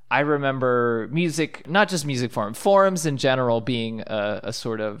 I remember music, not just music forums in general being a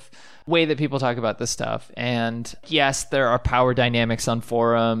sort of way that people talk about this stuff. And yes, there are power dynamics on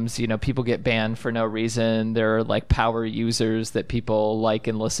forums. People get banned for no reason. There are, like, power users that people like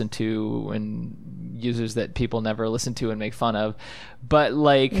and listen to, and users that people never listen to and make fun of. But,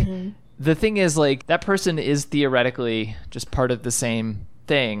 like, the thing is, like, that person is theoretically just part of the same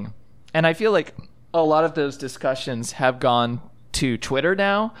thing. And I feel like a lot of those discussions have gone to Twitter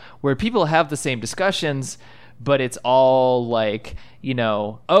now, where people have the same discussions, but it's all like, you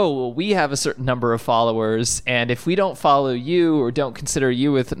know, oh, well, we have a certain number of followers, and if we don't follow you or don't consider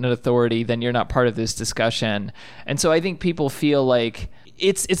you with an authority, then you're not part of this discussion. And so I think people feel like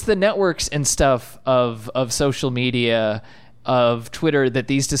it's the networks and stuff of social media, of Twitter, that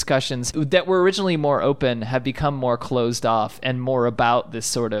these discussions that were originally more open have become more closed off and more about this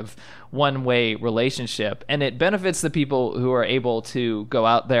sort of one-way relationship. And it benefits the people who are able to go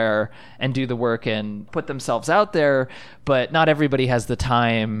out there and do the work and put themselves out there, but not everybody has the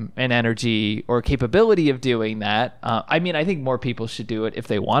time and energy or capability of doing that. I mean, I think more people should do it if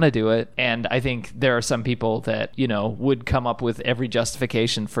they want to do it. And I think there are some people that, you know, would come up with every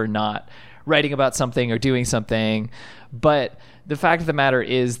justification for not writing about something or doing something. But the fact of the matter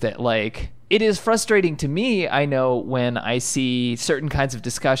is that, like, it is frustrating to me, I know, when I see certain kinds of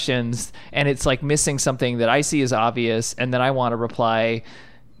discussions and it's like missing something that I see as obvious, and then I want to reply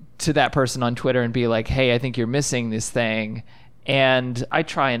to that person on Twitter and be like, hey, I think you're missing this thing. And I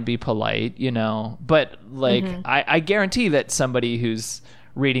try and be polite, you know, but like, I guarantee that somebody who's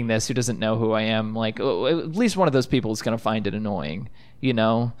reading this who doesn't know who I am, like, at least one of those people is going to find it annoying, you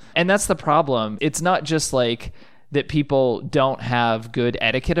know? And that's the problem. It's not just like that people don't have good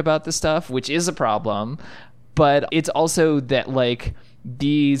etiquette about the stuff, which is a problem, but it's also that, like,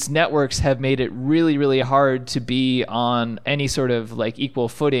 these networks have made it really, really hard to be on any sort of like equal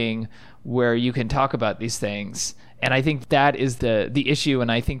footing where you can talk about these things. And I think that is the issue,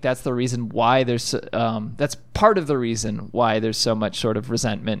 and I think that's the reason why there's that's part of the reason why there's so much sort of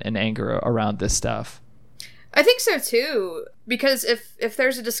resentment and anger around this stuff. I think so too, because if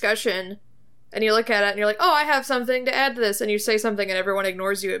there's a discussion and you look at it and you're like, oh, I have something to add to this, and you say something and everyone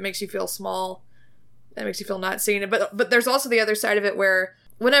ignores you, it makes you feel small. It makes you feel not seen. But there's also the other side of it where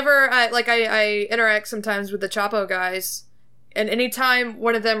whenever I interact sometimes with the Chapo guys, and anytime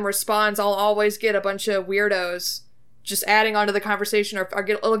one of them responds, I'll always get a bunch of weirdos just adding onto the conversation, or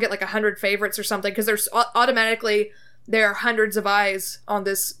I'll get like 100 favorites or something, because there's automatically there are hundreds of eyes on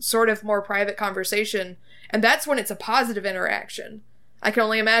this sort of more private conversation, and that's when it's a positive interaction. I can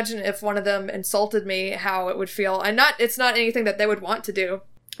only imagine if one of them insulted me, how it would feel. And it's not anything that they would want to do.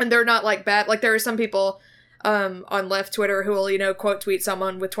 And they're not like bad. Like, there are some people on left Twitter who will, you know, quote tweet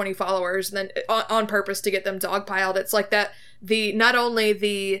someone with 20 followers and then on purpose to get them dogpiled. It's like that. Not only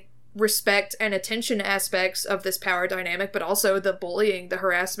the respect and attention aspects of this power dynamic, but also the bullying, the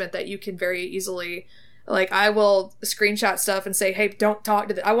harassment that you can very easily, like, I will screenshot stuff and say, hey, don't talk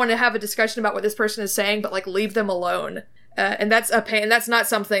to I want to have a discussion about what this person is saying, but like, leave them alone. And that's a pain. That's not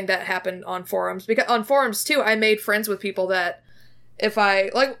something that happened on forums, because on forums too, I made friends with people that if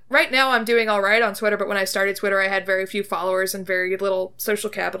right now I'm doing all right on Twitter, but when I started Twitter, I had very few followers and very little social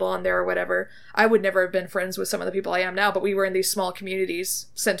capital on there or whatever. I would never have been friends with some of the people I am now, but we were in these small communities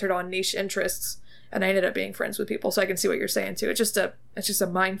centered on niche interests, and I ended up being friends with people. So I can see what you're saying too. It's just a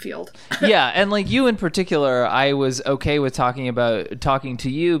minefield. Yeah. And like you in particular, I was okay with talking to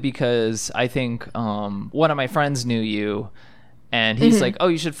you because I think one of my friends knew you, and he's like, oh,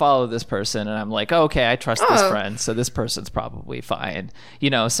 you should follow this person. And I'm like, oh, okay, I trust this friend, so this person's probably fine. You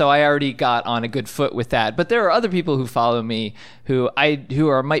know, so I already got on a good foot with that. But there are other people who follow me who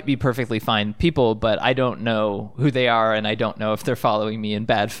might be perfectly fine people, but I don't know who they are, and I don't know if they're following me in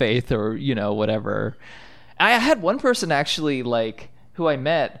bad faith or, you know, whatever. I had one person actually, like, who I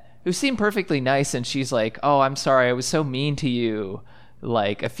met who seemed perfectly nice, and she's like, oh, I'm sorry, I was so mean to you,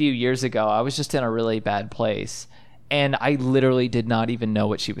 like, a few years ago. I was just in a really bad place. And I literally did not even know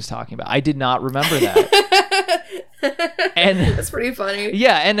what she was talking about. I did not remember that. And that's pretty funny.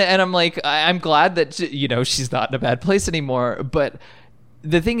 Yeah, and I'm like, I'm glad that, you know, she's not in a bad place anymore. But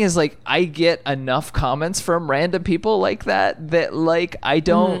the thing is, like, I get enough comments from random people like that like, I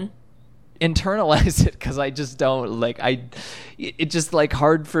don't internalize it, because I just don't, like, it's just, like,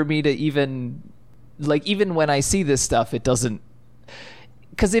 hard for me to even, like, even when I see this stuff, it doesn't.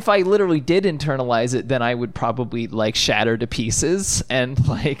 Because if I literally did internalize it, then I would probably, like, shatter to pieces, and,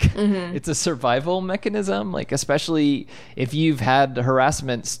 like, it's a survival mechanism, like, especially if you've had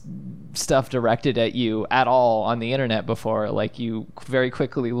harassment stuff directed at you at all on the internet before. Like, you very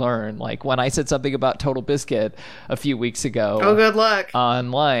quickly learn, like, when I said something about Total Biscuit a few weeks ago, oh, good luck,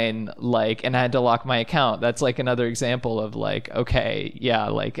 online, like, and I had to lock my account. That's like another example of, like, okay, yeah,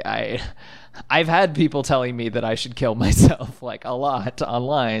 like, I've had people telling me that I should kill myself, like, a lot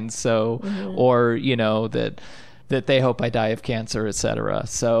online. So, or, you know, that that they hope I die of cancer, etc.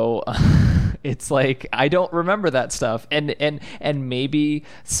 So it's like I don't remember that stuff, and maybe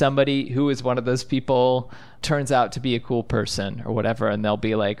somebody who is one of those people turns out to be a cool person or whatever, and they'll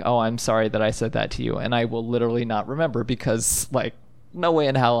be like, oh, I'm sorry that I said that to you, and I will literally not remember, because like no way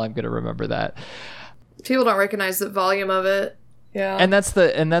in hell I'm going to remember that. People don't recognize the volume of it. Yeah. And that's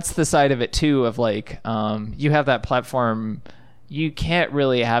the side of it too, of like, you have that platform, you can't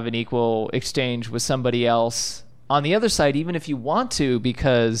really have an equal exchange with somebody else on the other side, even if you want to,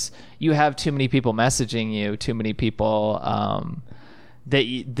 because you have too many people messaging you, too many people that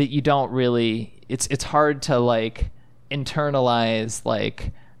you don't really, it's hard to like internalize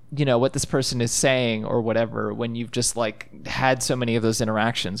like, you know, what this person is saying or whatever, when you've just like had so many of those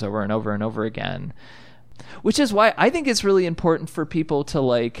interactions over and over and over again. Which is why I think it's really important for people to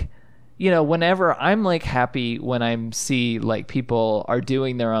like, you know, whenever I'm like happy when I see like people are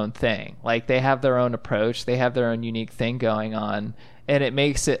doing their own thing, like they have their own approach, they have their own unique thing going on, and it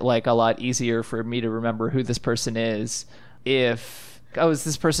makes it like a lot easier for me to remember who this person is. If, oh,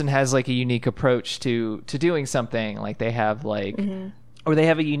 this person has like a unique approach to doing something, like they have like, or they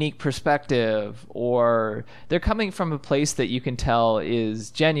have a unique perspective, or they're coming from a place that you can tell is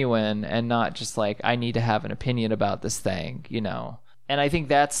genuine and not just like, I need to have an opinion about this thing, you know? And I think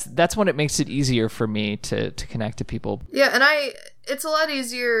that's when it makes it easier for me to connect to people. Yeah, and it's a lot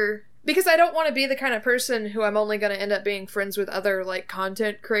easier because I don't want to be the kind of person who I'm only going to end up being friends with other like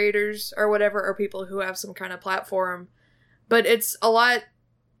content creators or whatever, or people who have some kind of platform. But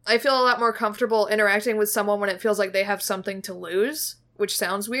I feel a lot more comfortable interacting with someone when it feels like they have something to lose. Which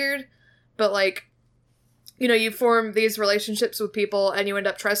sounds weird, but like, you know, you form these relationships with people and you end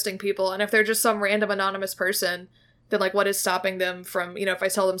up trusting people. And if they're just some random anonymous person, then like, what is stopping them from, you know, if I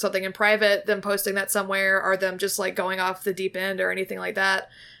tell them something in private, them posting that somewhere, or them just like going off the deep end or anything like that.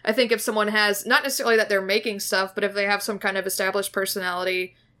 I think if someone has, not necessarily that they're making stuff, but if they have some kind of established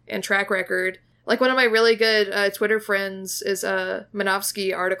personality and track record, like one of my really good Twitter friends is a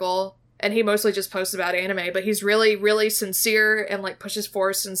Manovsky article. And he mostly just posts about anime, but he's really, really sincere and like pushes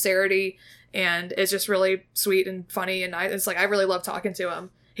for sincerity and is just really sweet and funny. And it's like, I really love talking to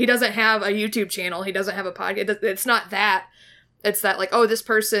him. He doesn't have a YouTube channel. He doesn't have a podcast. It's not that. It's that like, oh, this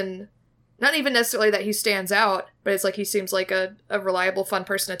person, not even necessarily that he stands out, but it's like, he seems like a reliable, fun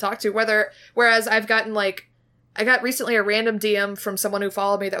person to talk to. Whereas I've gotten like, I got recently a random DM from someone who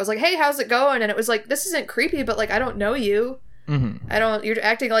followed me that was like, hey, how's it going? And it was like, this isn't creepy, but like, I don't know you. You're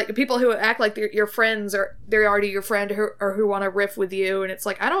acting like people who act like they're your friends, or they're already your friend, who want to riff with you. And it's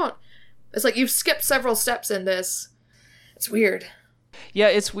like, it's like you've skipped several steps in this. It's weird. Yeah,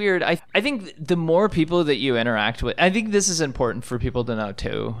 it's weird. I think the more people that you interact with, I think this is important for people to know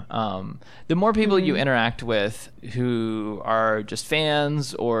too. The more people you interact with who are just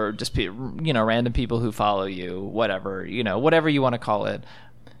fans, or just, you know, random people who follow you, whatever, you know, whatever you want to call it,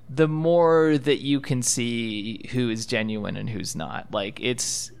 the more that you can see who is genuine and who's not. Like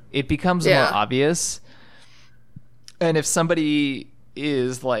it becomes more obvious. And if somebody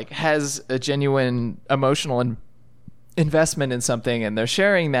is like, has a genuine emotional investment in something and they're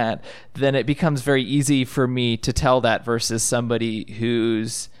sharing that, then it becomes very easy for me to tell that, versus somebody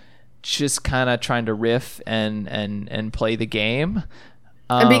who's just kind of trying to riff and play the game.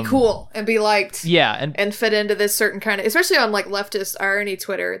 And be cool and be liked. Yeah. And fit into this certain kind of, especially on like leftist irony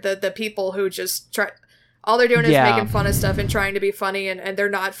Twitter, the people who just try, all they're doing is making fun of stuff and trying to be funny, and they're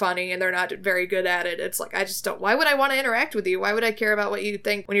not funny and they're not very good at it. It's like, I just don't, why would I want to interact with you? Why would I care about what you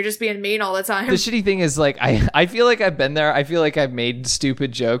think when you're just being mean all the time? The shitty thing is like, I feel like I've been there. I feel like I've made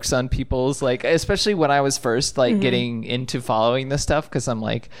stupid jokes on people's, like, especially when I was first like getting into following this stuff. Cause I'm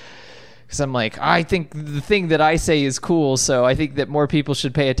like, I think the thing that I say is cool, so I think that more people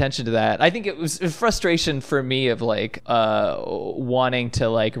should pay attention to that. I think it was a frustration for me of like wanting to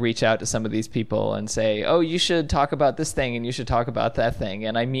like reach out to some of these people and say, oh, you should talk about this thing and you should talk about that thing.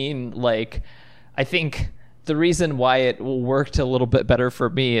 And I mean, like, I think the reason why it worked a little bit better for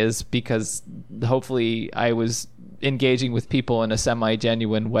me is because hopefully I was engaging with people in a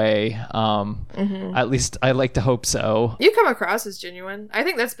semi-genuine way. At least I like to hope so. You come across as genuine. I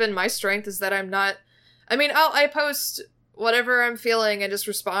think that's been my strength, is that I'm not, I mean, I post whatever I'm feeling and just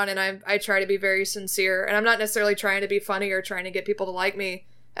respond, and I try to be very sincere, and I'm not necessarily trying to be funny or trying to get people to like me.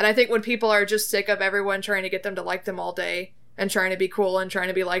 And I think when people are just sick of everyone trying to get them to like them all day and trying to be cool and trying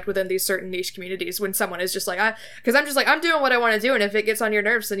to be liked within these certain niche communities, when someone is just like, because I'm just like, I'm doing what I want to do, and if it gets on your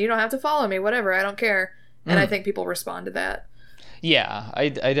nerves, then you don't have to follow me, whatever, I don't care. And I think people respond to that. Yeah, I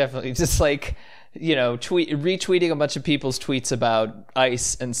definitely just like, you know, retweeting a bunch of people's tweets about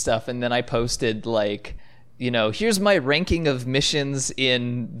ice and stuff. And then I posted like, here's my ranking of missions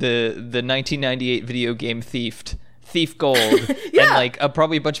in the 1998 video game Thief Gold. Yeah. And like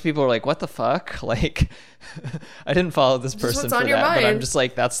probably a bunch of people are like, what the fuck? Like, I didn't follow this person for that, but I'm just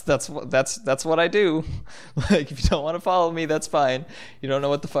like, that's what I do. Like, if you don't want to follow me, that's fine. You don't know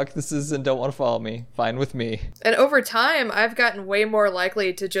what the fuck this is and don't want to follow me, fine with me. And over time, I've gotten way more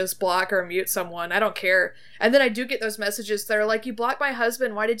likely to just block or mute someone. I don't care. And then I do get those messages that are like, you blocked my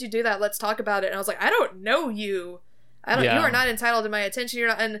husband, why did you do that? Let's talk about it. And I was like, I don't know you. You are not entitled to my attention. You're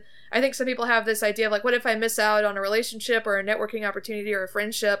not. And I think some people have this idea of like, what if I miss out on a relationship or a networking opportunity or a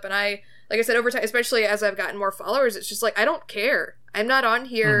friendship? And like I said, over time, especially as I've gotten more followers, it's just like, I don't care. I'm not on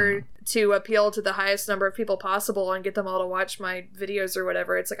here to appeal to the highest number of people possible and get them all to watch my videos or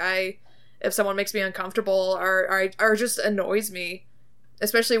whatever. It's like if someone makes me uncomfortable or just annoys me,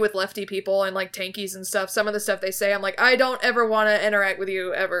 especially with lefty people and like tankies and stuff, some of the stuff they say, I'm like, I don't ever want to interact with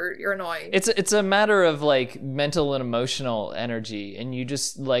you ever. You're annoying. It's a matter of like mental and emotional energy, and you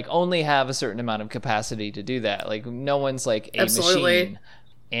just like only have a certain amount of capacity to do that. Like no one's like a machine.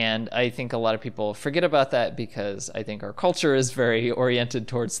 And I think a lot of people forget about that because I think our culture is very oriented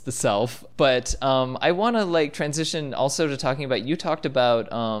towards the self. But I want to like transition also to talking about, you talked about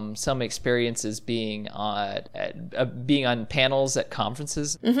some experiences being on panels at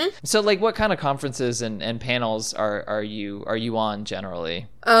conferences. Mm-hmm. So like what kind of conferences and panels are you on generally?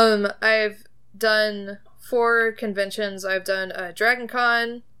 I've done 4 conventions. I've done Dragon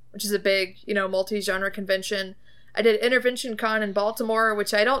Con, which is a big, multi-genre convention. I did Intervention Con in Baltimore,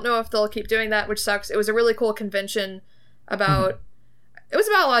 which I don't know if they'll keep doing that, which sucks. It was a really cool convention about it was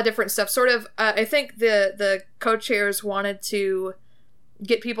about a lot of different stuff. Sort of, I think the co-chairs wanted to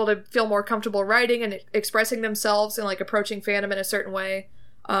get people to feel more comfortable writing and expressing themselves and like approaching fandom in a certain way.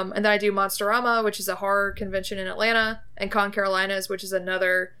 And then I do Monsterama, which is a horror convention in Atlanta, and Con Carolinas, which is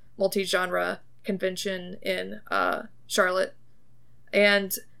another multi-genre convention in Charlotte.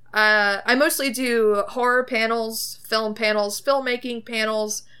 And I mostly do horror panels, film panels, filmmaking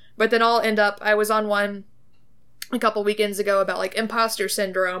panels, but then I was on one a couple weekends ago about like imposter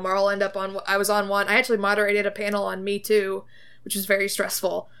syndrome, or I was on one. I actually moderated a panel on Me Too, which was very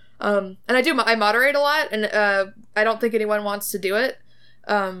stressful. And I moderate a lot, and I don't think anyone wants to do it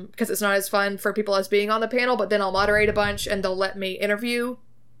because it's not as fun for people as being on the panel, but then I'll moderate a bunch and they'll let me interview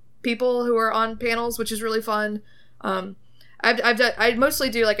people who are on panels, which is really fun. I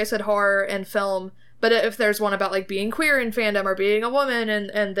mostly do, like I said, horror and film, but if there's one about like being queer in fandom or being a woman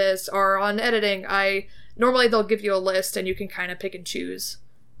and this, or on editing, normally they'll give you a list and you can kind of pick and choose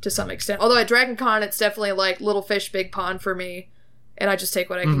to some extent. Although at Dragon Con, it's definitely like little fish, big pond for me, and I just take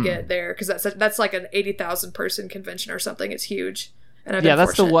what I can get there, because that's like an 80,000 person convention or something. It's huge, and I've been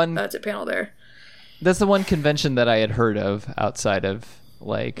fortunate to panel there. That's the one convention that I had heard of outside of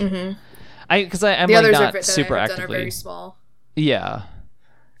like, I'm the like not super actively. Are very small. Yeah.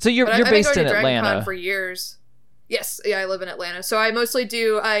 So you're based in Atlanta. Con for years. Yes, yeah, I live in Atlanta. So I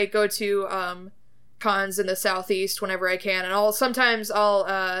go to cons in the Southeast whenever I can, and sometimes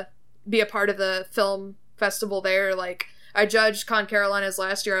I'll be a part of the film festival there. Like I judged Con Carolinas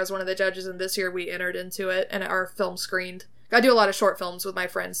last year. I was one of the judges, and this year we entered into it, and our film screened. I do a lot of short films with my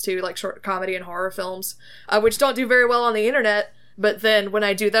friends too, like short comedy and horror films, which don't do very well on the internet. But then when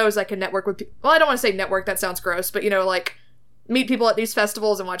I do those, I can network with people. Well, I don't want to say network, that sounds gross, but like meet people at these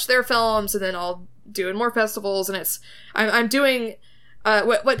festivals and watch their films, and then I'll do in more festivals. And I'm doing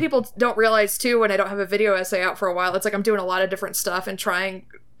what people don't realize too, when I don't have a video essay out for a while, it's like I'm doing a lot of different stuff and trying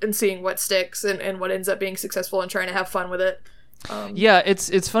and seeing what sticks and what ends up being successful and trying to have fun with it. Yeah,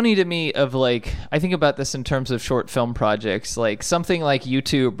 it's funny to me of like, I think about this in terms of short film projects, like something like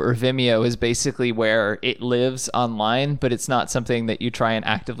YouTube or Vimeo is basically where it lives online, but it's not something that you try and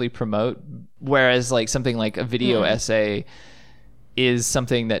actively promote. Whereas like something like a video essay is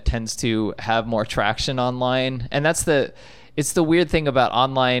something that tends to have more traction online. And it's the weird thing about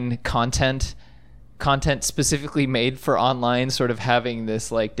online content specifically made for online, sort of having this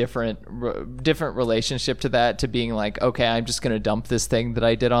like different relationship to that, to being like, okay, I'm just going to dump this thing that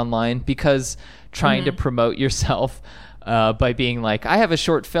I did online, because trying to promote yourself by being like, I have a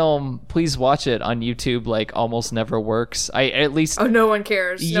short film, please watch it on YouTube, like almost never works. No one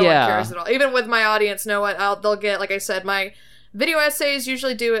cares. No one cares at all. Even with my audience, they'll get, like I said, my video essays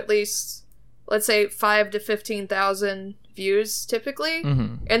usually do at least, let's say, 5,000 to 15,000 views typically,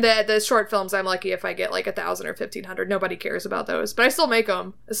 and the short films, I'm lucky if I get like 1,000 or 1,500. Nobody cares about those, but I still make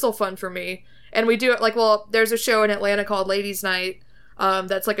them. It's still fun for me, and we do it like, there's a show in Atlanta called Ladies Night,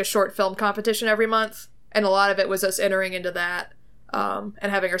 that's like a short film competition every month, and a lot of it was us entering into that, and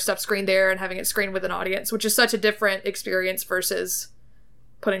having our stuff screened there and having it screened with an audience, which is such a different experience versus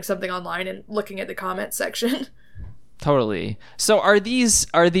putting something online and looking at the comment section. Totally. So are these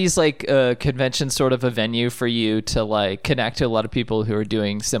like conventions sort of a venue for you to like connect to a lot of people who are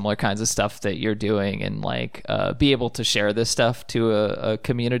doing similar kinds of stuff that you're doing and like be able to share this stuff to a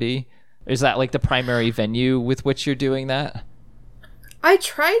community? Is that like the primary venue with which you're doing that? I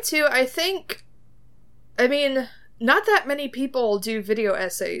try to. I mean, not that many people do video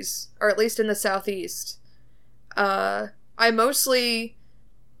essays, or at least in the Southeast. I mostly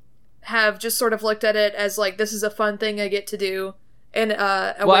have just sort of looked at it as like, this is a fun thing I get to do, and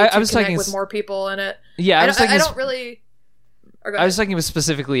a way to connect with more people in it. Yeah, I was talking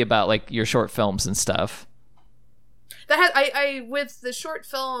specifically about like your short films and stuff. I with the short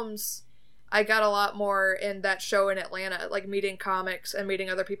films, I got a lot more in that show in Atlanta, like meeting comics and meeting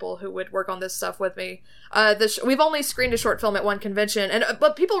other people who would work on this stuff with me. We've only screened a short film at one convention,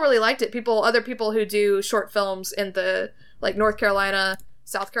 but people really liked it. Other people who do short films in the like North Carolina,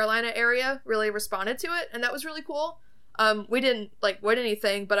 South Carolina area really responded to it, and that was really cool. We didn't like win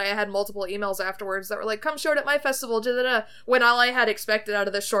anything, but I had multiple emails afterwards that were like, come show it at my festival, da-da-da. When all I had expected out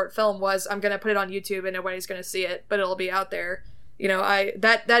of this short film was, I'm gonna put it on YouTube and nobody's gonna see it, but it'll be out there. You know,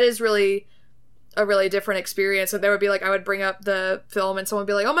 that is really a really different experience. And there would be like, I would bring up the film and someone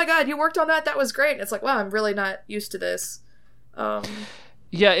would be like, oh my god, you worked on that was great. And it's like, wow, I'm really not used to this.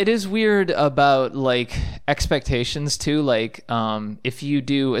 Yeah, it is weird about like expectations too. Like, if you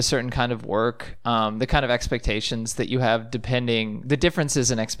do a certain kind of work, the kind of expectations that you have the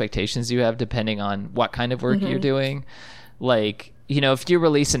differences in expectations you have depending on what kind of work you're doing. Like, you know, if you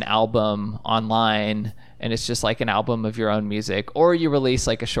release an album online and it's just like an album of your own music, or you release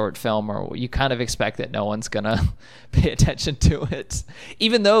like a short film, or you kind of expect that no one's gonna pay attention to it,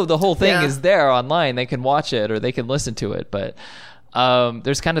 even though the whole thing is there online, they can watch it or they can listen to it. But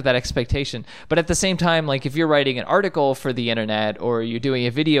there's kind of that expectation. But at the same time, like if you're writing an article for the internet or you're doing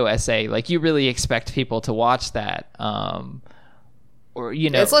a video essay, like you really expect people to watch that. Or,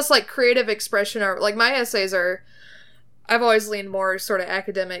 you know, it's less like creative expression, or like my essays are, I've always leaned more sort of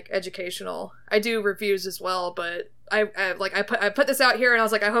academic, educational. I do reviews as well, but I put this out here and I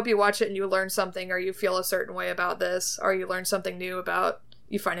was like, I hope you watch it and you learn something, or you feel a certain way about this, or you learn something new about,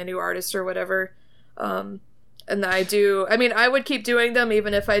 you find a new artist or whatever. And I would keep doing them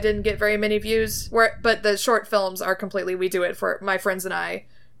even if I didn't get very many views. But the short films are completely, we do it for my friends and I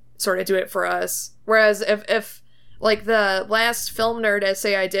sort of do it for us. Whereas if like the last film nerd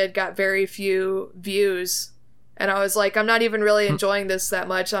essay I did got very few views, and I was like, I'm not even really enjoying this that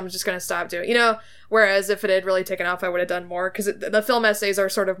much, I'm just going to stop doing it. You know, whereas if it had really taken off, I would have done more, because the film essays are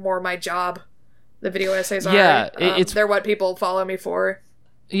sort of more my job. The video essays are. Yeah, they're what people follow me for.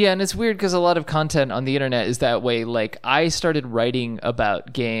 Yeah, and it's weird because a lot of content on the internet is that way. Like, I started writing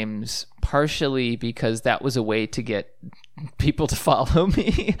about games partially because that was a way to get people to follow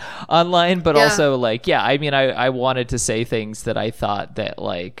me online, but also, like, I wanted to say things that I thought that,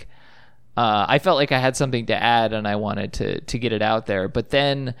 like, I felt like I had something to add and I wanted to get it out there. But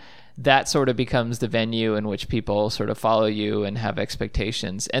then that sort of becomes the venue in which people sort of follow you and have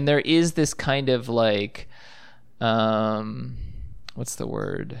expectations. And there is this kind of, like, what's the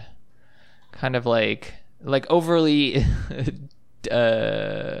word? Kind of like overly,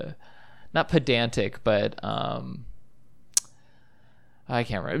 not pedantic, but I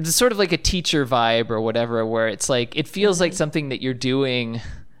can't remember. It's sort of like a teacher vibe or whatever, where it's like, it feels like something that you're doing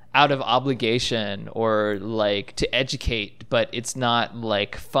out of obligation or like to educate, but it's not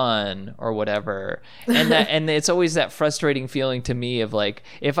like fun or whatever. And and it's always that frustrating feeling to me of like,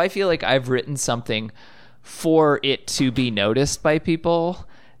 if I feel like I've written something for it to be noticed by people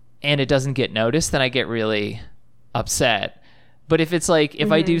and it doesn't get noticed, then I get really upset. But if it's like,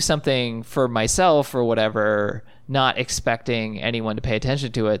 if I do something for myself or whatever, not expecting anyone to pay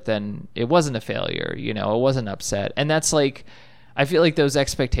attention to it, then it wasn't a failure, you know, it wasn't upset. And that's like, I feel like those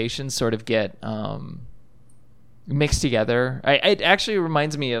expectations sort of get mixed together. It actually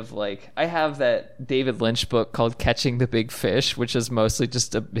reminds me of, like, I have that David Lynch book called Catching the Big Fish, which is mostly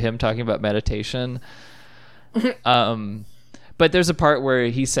just him talking about meditation. But there's a part where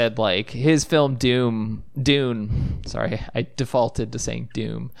he said, like, his film Dune, sorry, I defaulted to saying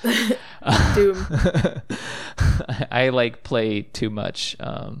Doom. Doom. I like play too much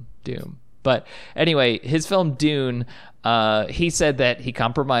Doom. But anyway, his film Dune, he said that he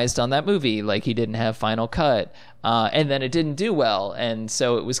compromised on that movie, like he didn't have final cut, and then it didn't do well, and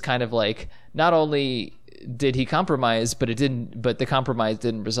so it was kind of like, not only did he compromise, but the compromise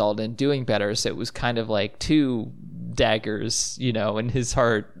didn't result in doing better, so it was kind of like two daggers, you know, in his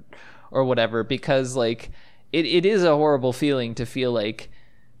heart or whatever, because like it is a horrible feeling to feel like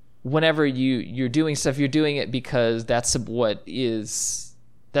whenever you're doing stuff, you're doing it because that's what is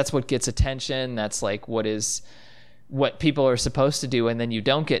that's what gets attention. That's like what people are supposed to do, and then you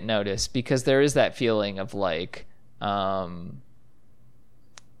don't get noticed, because there is that feeling of like,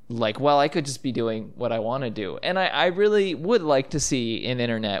 well, I could just be doing what I want to do. And I really would like to see an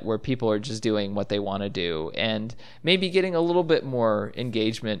internet where people are just doing what they want to do, and maybe getting a little bit more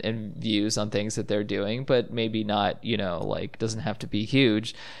engagement and views on things that they're doing, but maybe not, like, doesn't have to be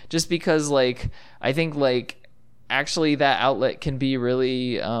huge, just because, like, I think, like, actually that outlet can be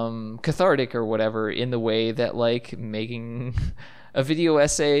really cathartic or whatever, in the way that, like, making a video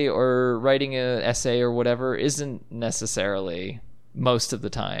essay or writing an essay or whatever isn't necessarily most of the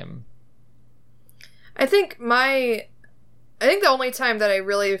time. I think the only time that I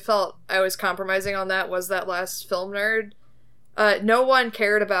really felt I was compromising on that was that last Film Nerd. No one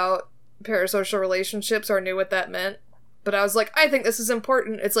cared about parasocial relationships or knew what that meant. But I was like, I think this is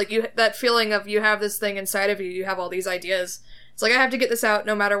important. It's like that feeling of you have this thing inside of you. You have all these ideas. It's like, I have to get this out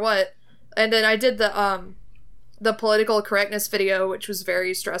no matter what. And then I did the political correctness video, which was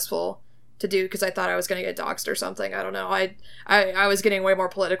very stressful to do because I thought I was going to get doxxed or something. I don't know. I was getting way more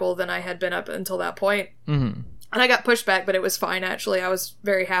political than I had been up until that point. Mm-hmm. And I got pushback, but it was fine, actually. I was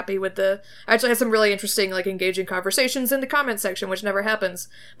very happy with I actually had some really interesting, like, engaging conversations in the comment section, which never happens.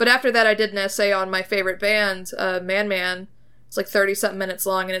 But after that, I did an essay on my favorite band, Man Man. It's like 30-something minutes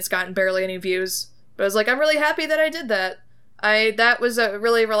long, and it's gotten barely any views. But I was like, I'm really happy that I did that. That was a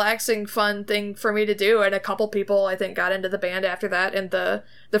really relaxing, fun thing for me to do, and a couple people, I think, got into the band after that, and the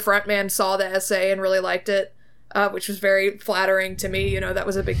front man saw the essay and really liked it, which was very flattering to me. That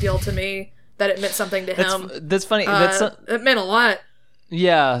was a big deal to me. That it meant something to him. That's funny. It meant a lot.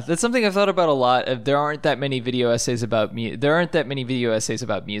 Yeah, that's something I've thought about a lot. There aren't that many video essays about there aren't that many video essays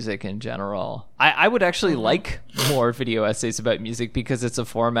about music in general. I would actually like more video essays about music, because it's a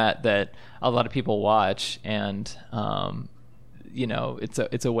format that a lot of people watch, and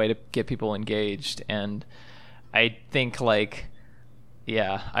it's a way to get people engaged. And I think, like,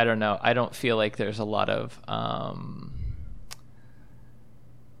 yeah, I don't know. I don't feel like there's a lot of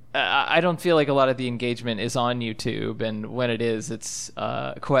I don't feel like a lot of the engagement is on YouTube, and when it is, it's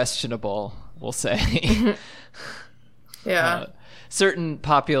questionable, we'll say. Yeah. Certain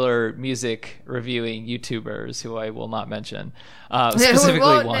popular music reviewing YouTubers, who I will not mention, specifically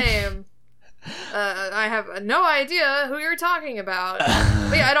one. Name? I have no idea who you're talking about.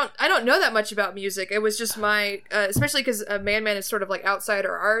 But yeah, I don't know that much about music. It was just my, especially because Man Man is sort of like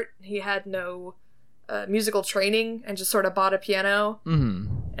outsider art. He had no musical training and just sort of bought a piano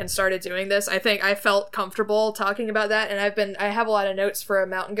and started doing this. I think I felt comfortable talking about that, and I have a lot of notes for a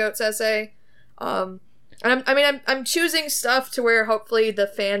Mountain Goats essay. And I'm choosing stuff to where hopefully the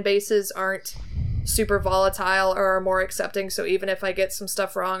fan bases aren't super volatile or are more accepting. So even if I get some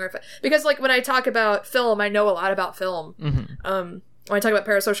stuff wrong, because like when I talk about film, I know a lot about film. When I talk about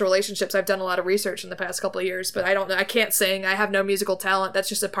parasocial relationships, I've done a lot of research in the past couple of years, but I can't sing. I have no musical talent. That's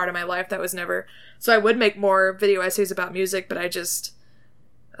just a part of my life that was never. So I would make more video essays about music, but I just,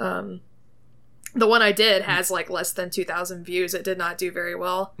 the one I did has like less than 2,000 views. It did not do very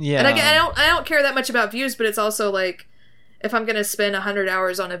well. Yeah. And I don't care that much about views, but it's also like, if I'm going to spend 100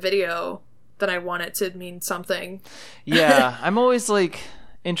 hours on a video, then I want it to mean something. Yeah. I'm always like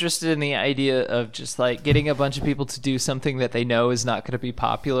interested in the idea of just like getting a bunch of people to do something that they know is not going to be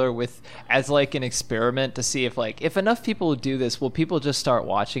popular as like an experiment to see if enough people do this, will people just start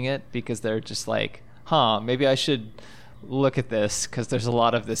watching it because they're just like, maybe I should look at this because there's a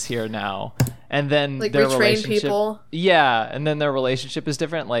lot of this here now. And then like their relationship, people. Yeah, and then their relationship is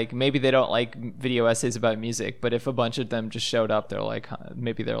different. Like maybe they don't like video essays about music, but if a bunch of them just showed up, they're like,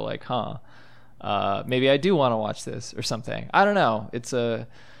 maybe I do want to watch this or something. I don't know. It's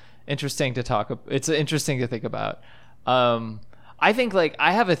interesting to think about. I think like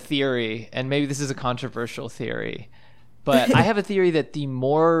I have a theory, and maybe this is a controversial theory, but I have a theory that the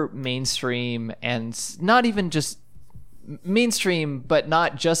more mainstream, and not even just mainstream, but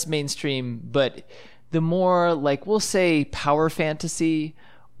not just mainstream, but the more like we'll say power fantasy,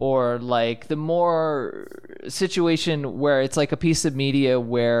 or like the more situation where it's like a piece of media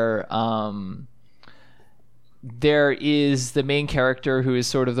where there is the main character who is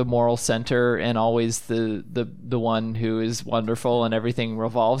sort of the moral center and always the one who is wonderful and everything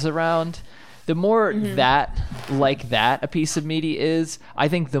revolves around. The more that a piece of media is, I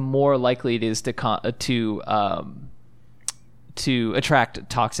think the more likely it is to attract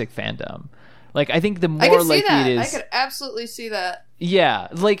toxic fandom. Like I think the more likely it is. I could absolutely see that. Yeah,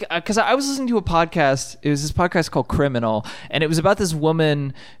 like, because I was listening to a podcast. It was this podcast called Criminal, and it was about this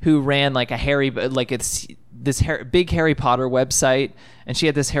woman who ran like it's this big Harry Potter website, and she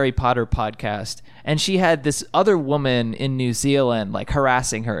had this Harry Potter podcast, and she had this other woman in New Zealand like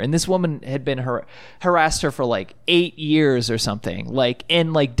harassing her, and this woman had been harassed her for like 8 years or something, like,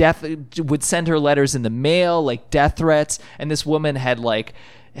 and like death would send her letters in the mail, like death threats, and this woman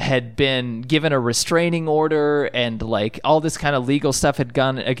had been given a restraining order, and like all this kind of legal stuff had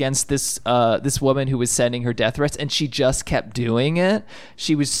gone against this woman who was sending her death threats, and she just kept doing it.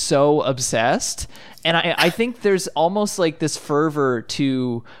 She was so obsessed. And I think there's almost like this fervor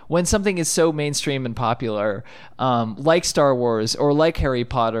to when something is so mainstream and popular, like Star Wars or like Harry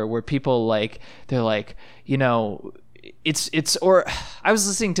Potter, where people they're like, you know, it's or I was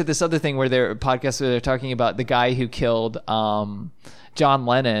listening to this other thing where they're podcasts where they're talking about the guy who killed John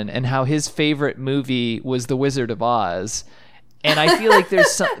Lennon and how his favorite movie was The Wizard of Oz. And I feel like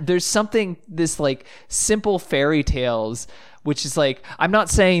there's something, this like simple fairy tales, which is like, I'm not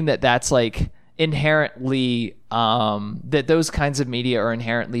saying that that's like inherently that those kinds of media are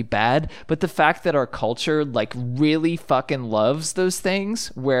inherently bad, but the fact that our culture like really fucking loves those things,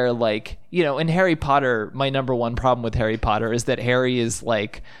 where like, you know, in Harry Potter, my number one problem with Harry Potter is that Harry is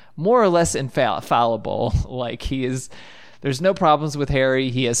like more or less infallible. Like there's no problems with Harry.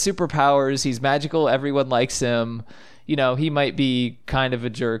 He has superpowers. He's magical. Everyone likes him. You know, he might be kind of a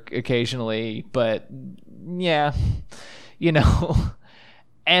jerk occasionally, but yeah, you know.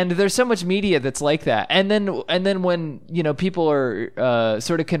 And there's so much media that's like that. And then when, you know, people are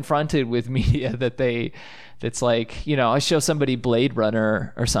sort of confronted with media that's like, you know, I show somebody Blade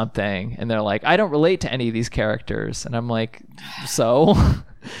Runner or something, and they're like, I don't relate to any of these characters. And I'm like, so?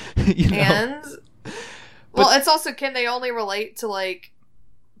 You know? And... Well, it's also, can they only relate to, like,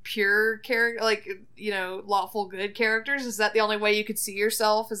 pure character, like, you know, lawful good characters? Is that the only way you could see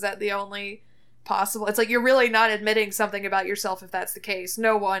yourself? Is that the only possible? It's like, you're really not admitting something about yourself if that's the case.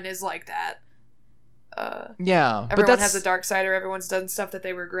 No one is like that. Yeah. Everyone has a dark side, or everyone's done stuff that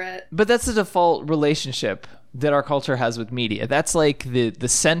they regret. But that's the default relationship that our culture has with media. That's like the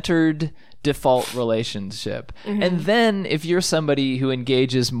centered default relationship. Mm-hmm. And then if you're somebody who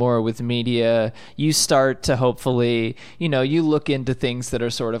engages more with media, you start to hopefully, you know, you look into things that are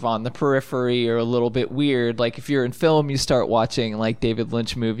sort of on the periphery or a little bit weird. Like if you're in film, you start watching like David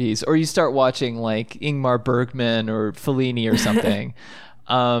Lynch movies, or you start watching like Ingmar Bergman or Fellini or something.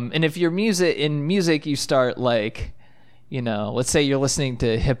 And if you're in music, you start like, you know, let's say you're listening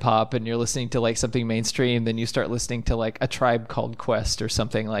to hip hop and you're listening to like something mainstream, then you start listening to like A Tribe Called Quest or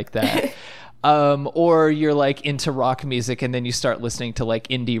something like that. Or you're like into rock music, and then you start listening to like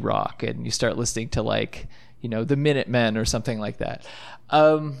indie rock, and you start listening to like, you know, the Minutemen or something like that.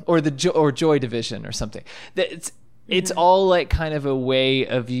 Or Joy Division or something. It's all like kind of a way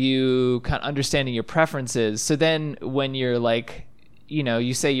of you kind of understanding your preferences. So then when you're like, you know,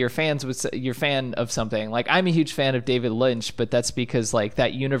 you say you're fan of something. Like I'm a huge fan of David Lynch, but that's because like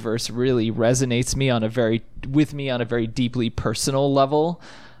that universe really resonates with me on a very deeply personal level.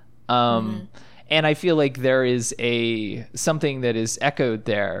 And I feel like there is something that is echoed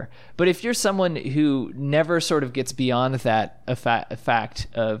there. But if you're someone who never sort of gets beyond that fact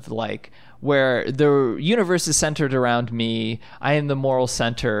of like where the universe is centered around me, I am the moral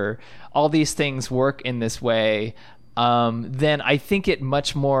center, all these things work in this way, then I think it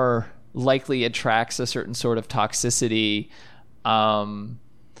much more likely attracts a certain sort of toxicity, an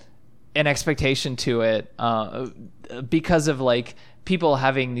expectation to it, because of like people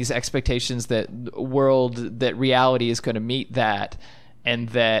having these expectations that reality is going to meet that, and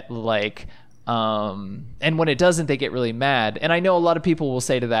that like, and when it doesn't, they get really mad. And I know a lot of people will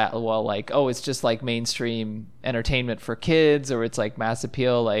say to that, well, like, oh, it's just like mainstream entertainment for kids, or it's like mass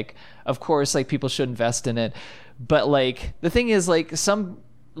appeal. Like, of course, like people should invest in it. But like the thing is, like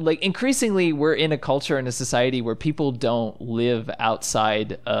increasingly we're in a culture and a society where people don't live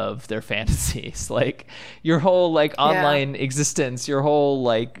outside of their fantasies. Like your whole like online existence, your whole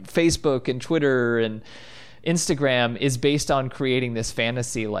like Facebook and Twitter and Instagram is based on creating this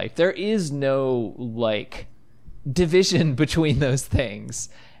fantasy life. There is no like division between those things.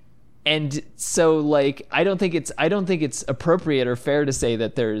 And so like I don't think it's appropriate or fair to say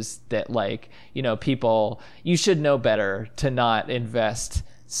that like, you know, people, you should know better to not invest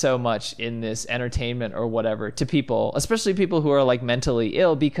so much in this entertainment or whatever to people, especially people who are like mentally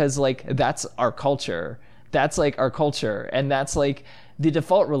ill, because like that's our culture. That's like our culture, and that's like the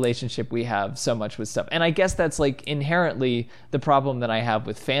default relationship we have so much with stuff. And I guess that's like inherently the problem that I have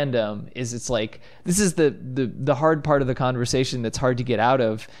with fandom, is it's like this is the hard part of the conversation that's hard to get out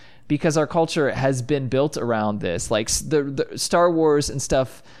of, because our culture has been built around this, like the Star Wars and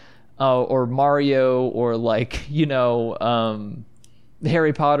stuff, or Mario, or like, you know,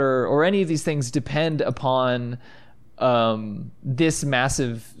 Harry Potter, or any of these things depend upon this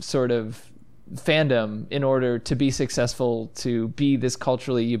massive sort of fandom in order to be successful, to be this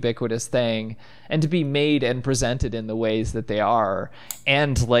culturally ubiquitous thing, and to be made and presented in the ways that they are.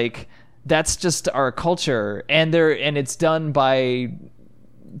 And like, that's just our culture, and it's done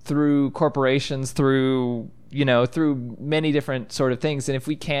through corporations, through many different sort of things. And if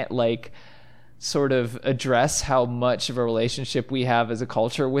we can't like sort of address how much of a relationship we have as a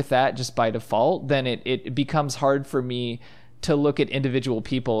culture with that just by default, then it becomes hard for me to look at individual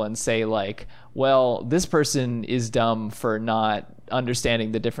people and say like, well, this person is dumb for not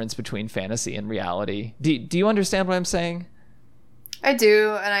understanding the difference between fantasy and reality. Do you understand what I'm saying? I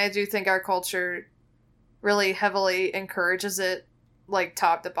do, and I do think our culture really heavily encourages it, like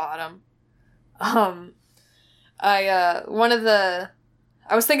top to bottom. I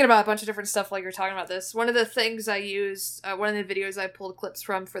was thinking about a bunch of different stuff while you were talking about this. One of the things I used, one of the videos I pulled clips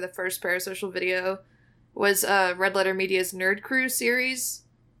from for the first Parasocial video was Red Letter Media's Nerd Crew series,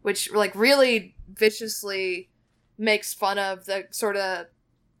 which like really viciously makes fun of the sort of,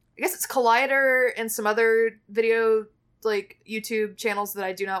 I guess it's Collider and some other video like YouTube channels that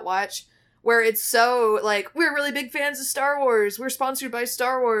I do not watch, where it's so like, we're really big fans of Star Wars, we're sponsored by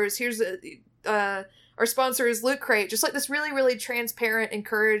Star Wars, here's our sponsor is Loot Crate, just like this really, really transparent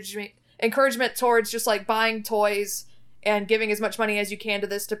encouragement towards just like buying toys and giving as much money as you can to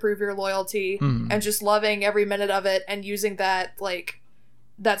this to prove your loyalty, and just loving every minute of it and using that like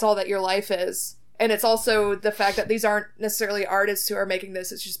that's all that your life is. And it's also the fact that these aren't necessarily artists who are making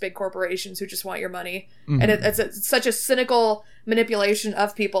this, it's just big corporations who just want your money. And it's such a cynical manipulation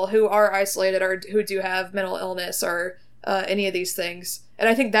of people who are isolated or who do have mental illness or any of these things. And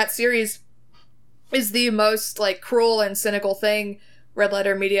I think that series is the most like cruel and cynical thing Red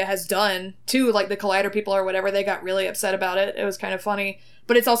Letter Media has done to like the Collider people or whatever. They got really upset about it. It was kind of funny,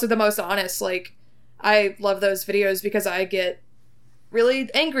 but it's also the most honest. Like, I love those videos because I get really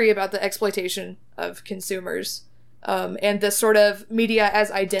angry about the exploitation of consumers, and this sort of media as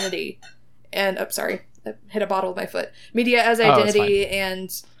identity. And sorry, I hit a bottle with my foot. Media as identity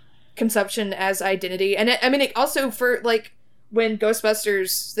and consumption as identity. And it also, for like, when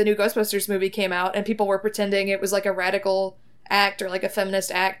Ghostbusters, the new Ghostbusters movie came out, and people were pretending it was like a radical act or like a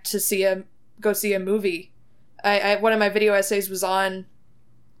feminist act to go see a movie. I one of my video essays was on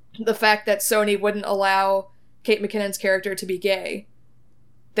the fact that Sony wouldn't allow Kate McKinnon's character to be gay.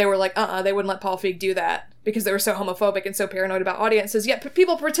 They were like, they wouldn't let Paul Feig do that because they were so homophobic and so paranoid about audiences. Yet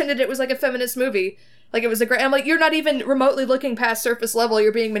people pretended it was like a feminist movie. Like, it was a great... I'm like, you're not even remotely looking past surface level.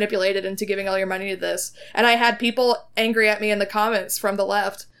 You're being manipulated into giving all your money to this. And I had people angry at me in the comments from the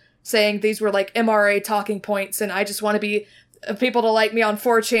left saying these were like MRA talking points and I just want to be people to like me on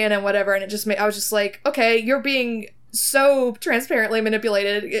 4chan and whatever. And it just made... I was just like, okay, you're being so transparently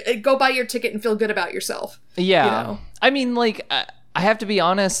manipulated. Go buy your ticket and feel good about yourself. Yeah. You know? I mean, like... I have to be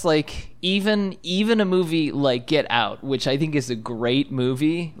honest, like, even a movie like Get Out, which I think is a great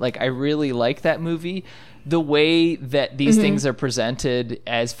movie, like, I really like that movie, the way that these things are presented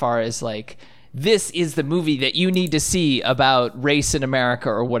as far as, like, this is the movie that you need to see about race in America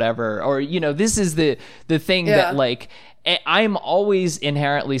or whatever, or, you know, this is the thing that, like, I'm always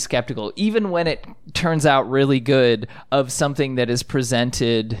inherently skeptical, even when it turns out really good, of something that is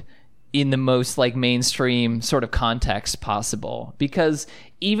presented in the most like mainstream sort of context possible, because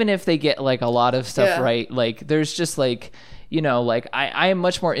even if they get like a lot of stuff right, like there's just like, you know, like I am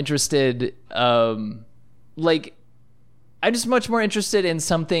much more interested, like I'm just much more interested in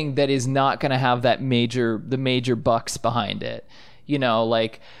something that is not going to have the major bucks behind it, you know,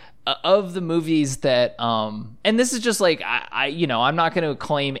 like of the movies that and this is just like I you know, I'm not going to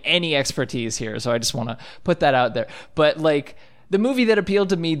claim any expertise here, so I just want to put that out there, but like the movie that appealed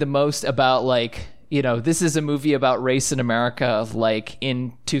to me the most about, like, you know, this is a movie about race in America, like,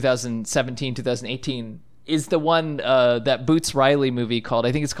 in 2017, 2018, is the one, that Boots Riley movie called,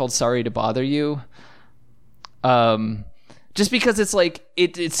 I think it's called Sorry to Bother You. Just because it's, like,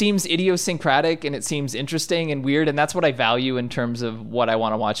 it seems idiosyncratic, and it seems interesting and weird, and that's what I value in terms of what I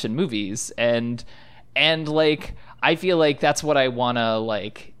want to watch in movies. And, like, I feel like that's what I want to,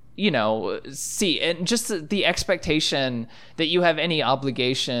 like, you know, see, and just the expectation that you have any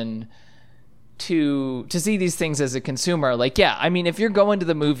obligation to see these things as a consumer. Like, yeah, I mean, if you're going to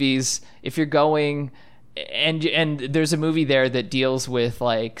the movies, if you're going and there's a movie there that deals with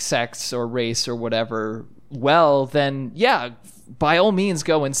like sex or race or whatever, well, then yeah, by all means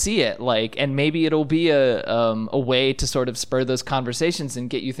go and see it, like, and maybe it'll be a way to sort of spur those conversations and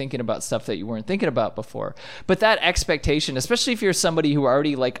get you thinking about stuff that you weren't thinking about before. But that expectation, especially if you're somebody who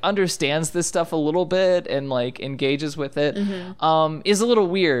already like understands this stuff a little bit and like engages with it, is a little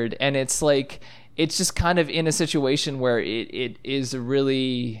weird. And it's like, it's just kind of in a situation where it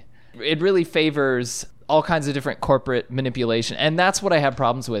really favors all kinds of different corporate manipulation. And that's what I have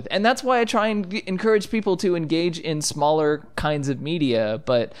problems with. And that's why I try and encourage people to engage in smaller kinds of media.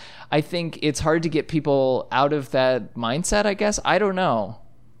 But I think it's hard to get people out of that mindset, I guess. I don't know.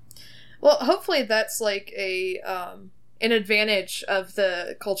 Well, hopefully that's like an advantage of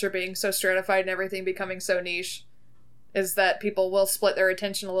the culture being so stratified and everything becoming so niche, is that people will split their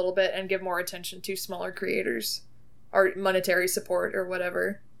attention a little bit and give more attention to smaller creators or monetary support or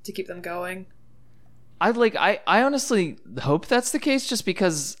whatever to keep them going. I honestly hope that's the case, just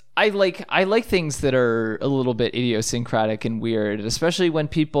because I like things that are a little bit idiosyncratic and weird, especially when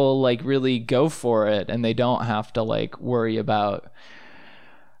people like really go for it and they don't have to like worry about,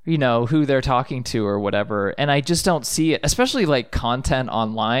 you know, who they're talking to or whatever. And I just don't see it, especially like content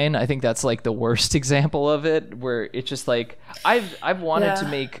online. I think that's like the worst example of it, where it's just like I've wanted to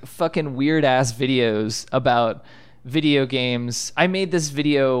make fucking weird ass videos about video games. I made this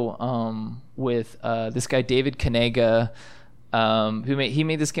video with this guy David Kanega, he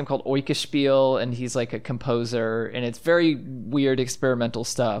made this game called Oikespiel, and he's like a composer, and it's very weird experimental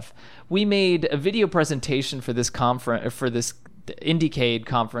stuff. We made a video presentation for this conference, for this Indiecade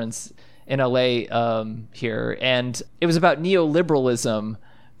conference in LA here, and it was about neoliberalism.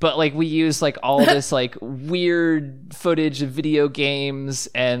 But like we used like all this like weird footage of video games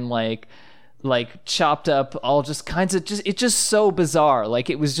and like chopped up all just kinds of it's just so bizarre. Like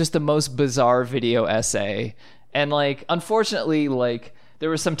it was just the most bizarre video essay. And like, unfortunately, like there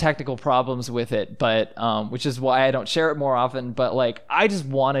were some technical problems with it, but which is why I don't share it more often. But like, I just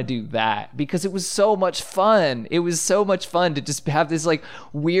want to do that because it was so much fun. It was so much fun to just have this like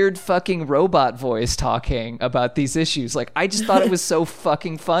weird fucking robot voice talking about these issues. Like, I just thought it was so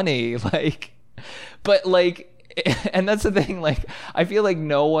fucking funny. Like, but like, and that's the thing, like, I feel like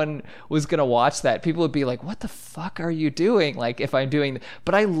no one was going to watch that. People would be like, what the fuck are you doing? Like, if I'm doing,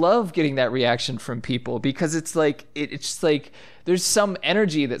 but I love getting that reaction from people because it's like, it's just like, there's some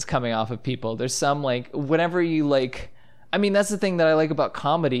energy that's coming off of people. There's some like, whenever you like, I mean, that's the thing that I like about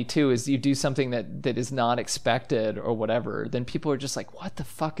comedy too, is you do something that is not expected or whatever, then people are just like, what the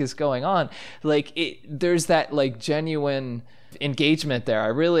fuck is going on? Like there's that like genuine engagement there. I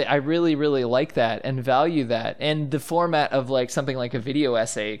really like that and value that. And the format of like something like a video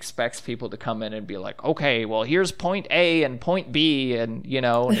essay expects people to come in and be like, okay, well, here's point A and point B, and you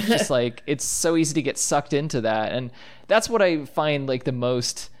know, and it's just like, it's so easy to get sucked into that. And that's what I find like the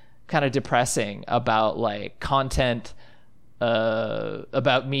most kind of depressing about like content,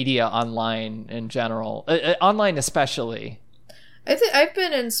 about media online in general, online especially. I think I've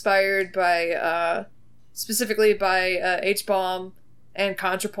been inspired by specifically by H-Bomb and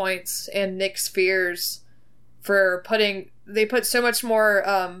ContraPoints and Nick Spheres for they put so much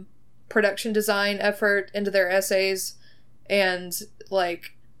more production design effort into their essays, and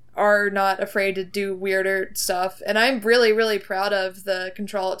like are not afraid to do weirder stuff. And I'm really, really proud of the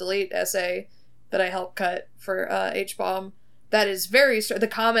Control-Alt-Delete essay that I helped cut for H-Bomb. That is the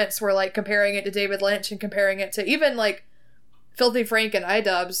comments were like comparing it to David Lynch and comparing it to even like Filthy Frank and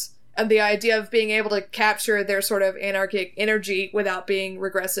iDubbbz. And the idea of being able to capture their sort of anarchic energy without being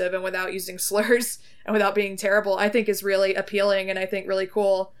regressive and without using slurs and without being terrible, I think is really appealing and I think really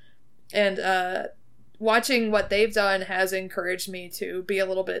cool. And watching what they've done has encouraged me to be a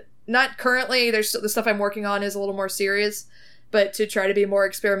little bit, not currently, the stuff I'm working on is a little more serious, but to try to be more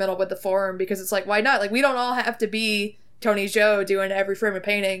experimental with the form, because it's like, why not? Like, we don't all have to be Tony Zhou doing every frame of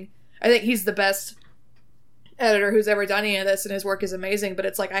painting. I think he's the best editor who's ever done any of this, and his work is amazing, but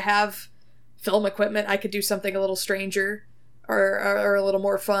it's like, I have film equipment, I could do something a little stranger or a little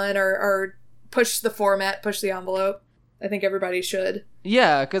more fun or push the format, push the envelope. I think everybody should.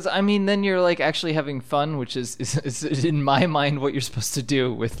 Yeah, because I mean, then you're like actually having fun, which is in my mind what you're supposed to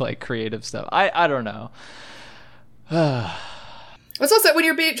do with like creative stuff. I don't know. It's also when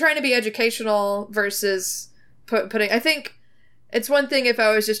you're trying to be educational versus putting, I think it's one thing if I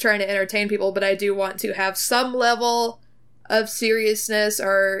was just trying to entertain people, but I do want to have some level of seriousness,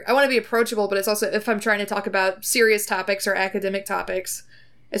 or I want to be approachable, but it's also, if I'm trying to talk about serious topics or academic topics,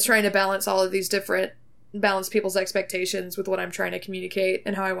 it's trying to balance all of these balance people's expectations with what I'm trying to communicate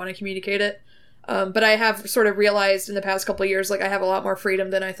and how I want to communicate it. But I have sort of realized in the past couple of years, like, I have a lot more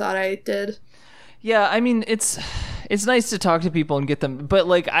freedom than I thought I did. Yeah, I mean, it's nice to talk to people and get them, but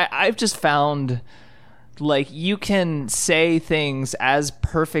like I've just found like you can say things as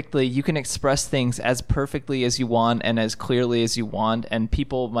perfectly, you can express things as perfectly as you want and as clearly as you want, and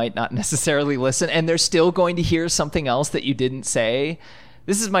people might not necessarily listen, and they're still going to hear something else that you didn't say.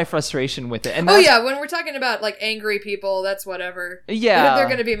 This is my frustration with it. And when we're talking about like angry people, that's whatever. Yeah, they're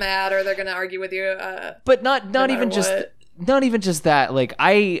going to be mad or they're going to argue with you. But not even just that. Like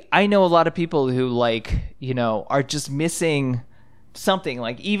I know a lot of people who, like, you know, are just missing something.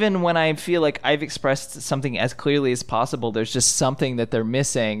 Like, even when I feel like I've expressed something as clearly as possible, there's just something that they're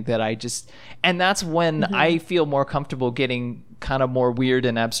missing that and that's when I feel more comfortable getting kind of more weird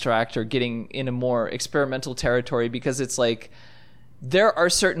and abstract, or getting in a more experimental territory, because it's like there are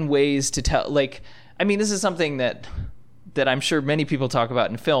certain ways to tell. Like, I mean, this is something that I'm sure many people talk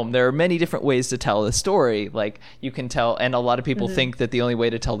about in film. There are many different ways to tell a story. Like, you can tell, and a lot of people think that the only way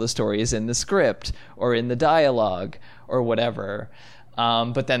to tell the story is in the script or in the dialogue or whatever.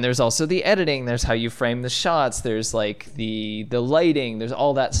 But then there's also the editing. There's how you frame the shots. There's like the lighting. There's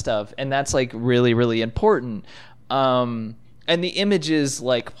all that stuff. And that's like really, really important. And the images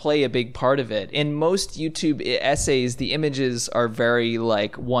like play a big part of it. In most YouTube essays, the images are very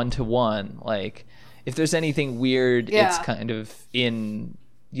like one-to-one. Like, if there's anything weird, it's kind of in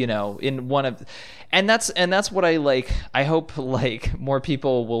one of, and that's what I like. I hope like more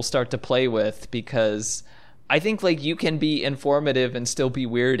people will start to play with, because I think like you can be informative and still be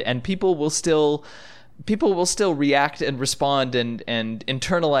weird, and people will still react and respond and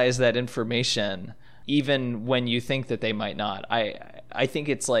internalize that information, even when you think that they might not. I think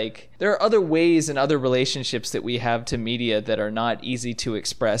it's like there are other ways and other relationships that we have to media that are not easy to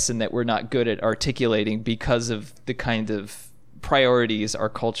express and that we're not good at articulating because of the kind of priorities our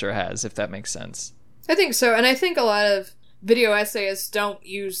culture has, if that makes sense. I think so. And I think a lot of video essayists don't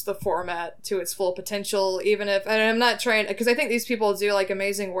use the format to its full potential, even if, and I'm not trying, because I think these people do like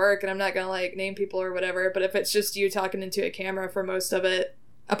amazing work, and I'm not going to like name people or whatever, but if it's just you talking into a camera for most of it,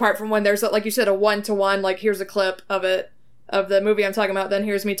 apart from when there's, like you said, a one-to-one, like here's a clip of it, of the movie I'm talking about, then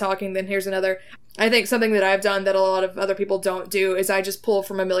here's me talking, then here's another. I think something that I've done that a lot of other people don't do is I just pull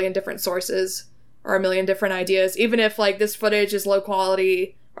from a million different sources or a million different ideas. Even if like this footage is low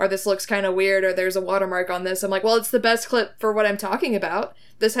quality, or this looks kind of weird, or there's a watermark on this, I'm like, well, it's the best clip for what I'm talking about.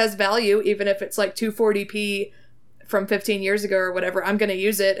 This has value, even if it's like 240p from 15 years ago or whatever. I'm going to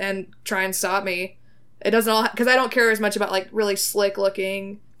use it and try and stop me. It doesn't all, because I don't care as much about like really slick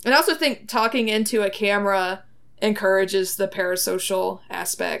looking. And I also think talking into a camera encourages the parasocial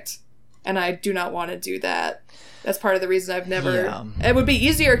aspect, and I do not want to do that. That's part of the reason I've never. It would be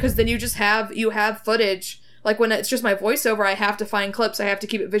easier because then you have footage. Like when it's just my voiceover, I have to find clips. I have to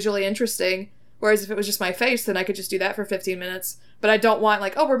keep it visually interesting. Whereas if it was just my face, then I could just do that for 15 minutes. But I don't want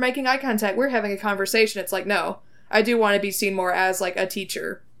like, oh, we're making eye contact, we're having a conversation. It's like, no, I do want to be seen more as like a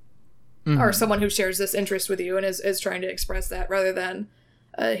teacher or someone who shares this interest with you and is trying to express that, rather than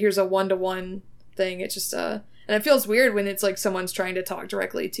here's a one-to-one thing. It's just and it feels weird when it's like someone's trying to talk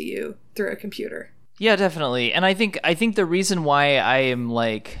directly to you through a computer. Yeah, definitely. And I think the reason why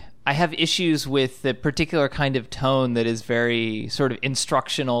I have issues with the particular kind of tone that is very sort of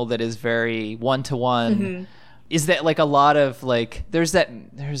instructional, that is very one-to-one, is that like a lot of like there's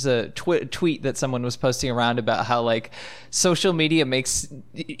a tweet that someone was posting around about how like social media makes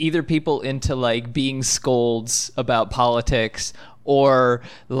either people into like being scolds about politics, or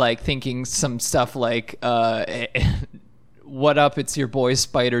like thinking some stuff like what up, it's your boy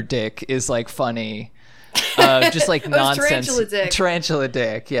Spider Dick is like funny. Just like nonsense. Tarantula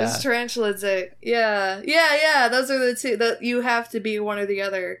dick. Yeah. It's tarantula dick. Yeah. Those are the two that you have to be one or the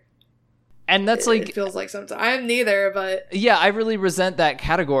other. And that's like, it feels like sometimes I'm neither, but yeah, I really resent that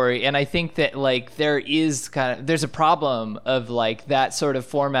category. And I think that like there's a problem of like that sort of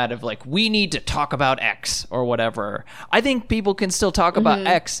format of like, we need to talk about X or whatever. I think people can still talk about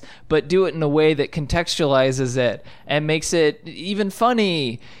X, but do it in a way that contextualizes it and makes it even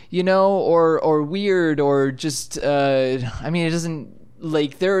funny, or weird, or just, I mean, it doesn't,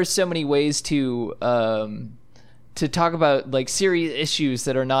 like, there are so many ways to talk about like serious issues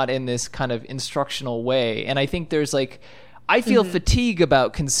that are not in this kind of instructional way. And I think there's like, I feel fatigue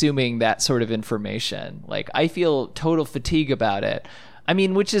about consuming that sort of information. Like, I feel total fatigue about it. I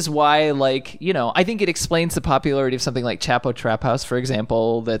mean, which is why, like, I think it explains the popularity of something like Chapo Trap House, for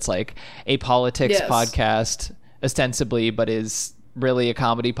example, that's like a politics podcast ostensibly, but is really a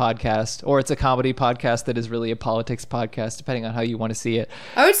comedy podcast, or it's a comedy podcast that is really a politics podcast, depending on how you want to see it.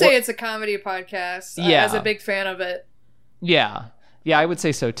 I would say it's a comedy podcast. Yeah. I was a big fan of it. Yeah, I would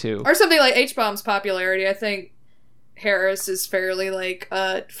say so too. Or something like H-Bomb's popularity. I think Harris is fairly like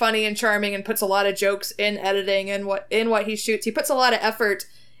funny and charming and puts a lot of jokes in editing and what he shoots. He puts a lot of effort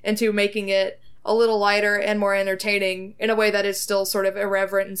into making it a little lighter and more entertaining in a way that is still sort of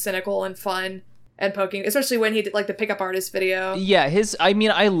irreverent and cynical and fun and poking, especially when he did like the pickup artist video. Yeah, I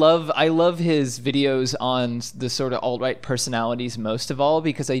love his videos on the sort of alt-right personalities most of all,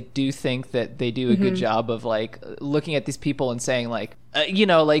 because I do think that they do a good job of like looking at these people and saying like,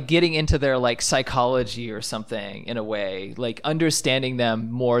 like getting into their like psychology or something in a way, like understanding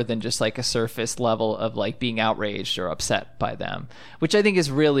them more than just like a surface level of like being outraged or upset by them, which I think is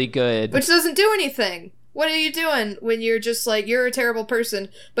really good. Which doesn't do anything. What are you doing when you're just like, you're a terrible person?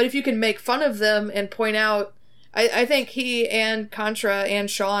 But if you can make fun of them and point out, I think he and Contra and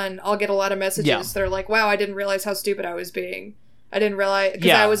Sean all get a lot of messages that are like, wow, I didn't realize how stupid I was being. I didn't realize,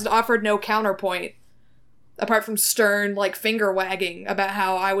 because I was offered no counterpoint apart from stern like finger wagging about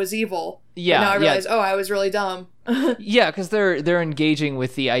how I was evil. Yeah. And now I realize, oh, I was really dumb. Yeah, because they're engaging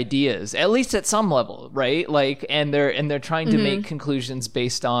with the ideas, at least at some level, right? Like, and they're trying to make conclusions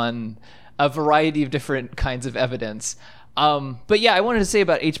based on a variety of different kinds of evidence. But yeah, I wanted to say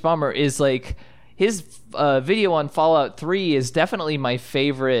about H-Bomber is like his video on Fallout 3 is definitely my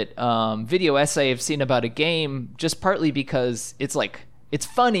favorite video essay I've seen about a game, just partly because it's like, it's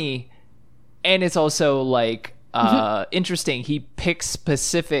funny and it's also like interesting. He picks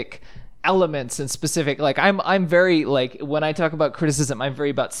specific elements and specific, like I'm very like, when I talk about criticism, I'm very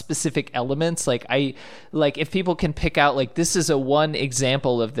about specific elements. Like if people can pick out like, this is a one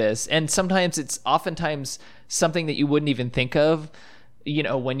example of this, and sometimes it's oftentimes something that you wouldn't even think of,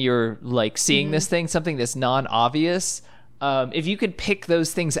 when you're like seeing this thing, something that's non-obvious. If you could pick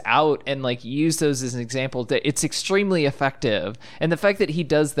those things out and like use those as an example, it's extremely effective. And the fact that he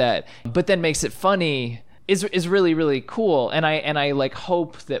does that but then makes it funny is really, really cool. And I like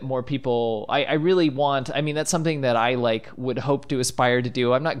hope that more people, I really want, I mean, that's something that I like would hope to aspire to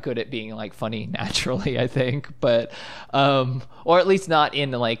do. I'm not good at being like funny naturally, I think, but or at least not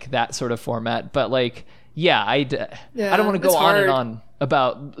in like that sort of format. But like, I don't want to go on and on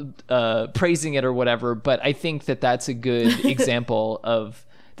about praising it or whatever, but I think that that's a good example of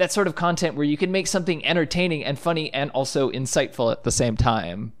that sort of content where you can make something entertaining and funny and also insightful at the same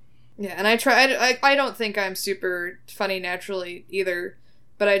time. Yeah, and I don't think I'm super funny naturally either,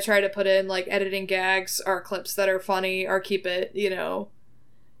 but I try to put in, like, editing gags or clips that are funny or keep it,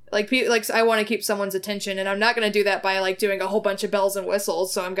 like I want to keep someone's attention, and I'm not going to do that by, like, doing a whole bunch of bells and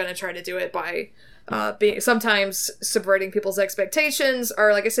whistles, so I'm going to try to do it by being sometimes subverting people's expectations,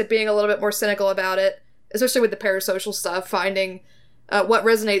 or, like I said, being a little bit more cynical about it, especially with the parasocial stuff, finding what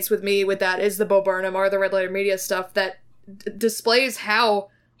resonates with me with that is the Bo Burnham or the Red Letter Media stuff that displays how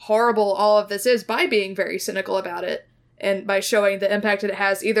horrible all of this is by being very cynical about it and by showing the impact it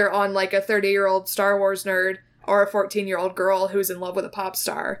has either on like a 30-year-old Star Wars nerd or a 14-year-old girl who's in love with a pop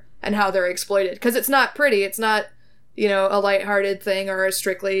star and how they're exploited. Because it's not pretty. It's not, a lighthearted thing or a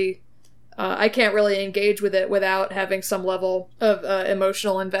strictly... I can't really engage with it without having some level of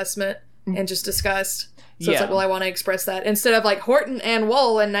emotional investment and just disgust. So it's like, well, I want to express that. Instead of like, Horton and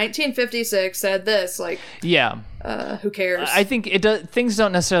Wool in 1956 said this, like... Yeah. Who cares? I think things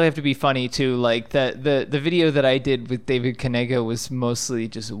don't necessarily have to be funny too. Like the video that I did with David Kanega was mostly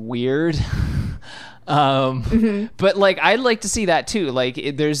just weird. But like I'd like to see that too.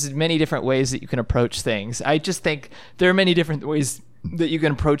 Like there's many different ways that you can approach things. I just think there are many different ways that you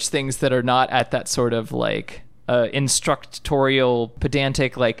can approach things that are not at that sort of like instructorial,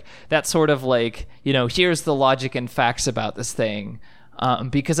 pedantic, like that sort of like, here's the logic and facts about this thing.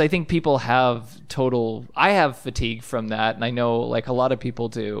 Because I think people I have fatigue from that, and I know like a lot of people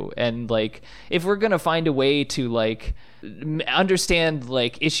do. And like, if we're going to find a way to like understand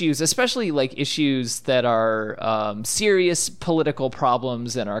like issues, especially like issues that are serious political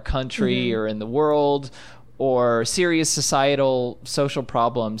problems in our country or in the world, or serious societal social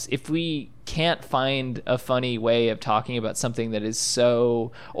problems, if we can't find a funny way of talking about something that is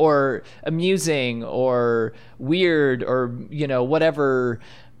so, or amusing or weird or, whatever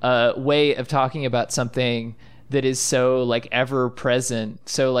way of talking about something that is so like ever present,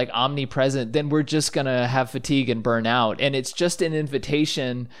 so like omnipresent, then we're just gonna have fatigue and burn out. And it's just an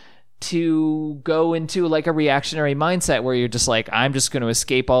invitation to go into like a reactionary mindset where you're just like, I'm just going to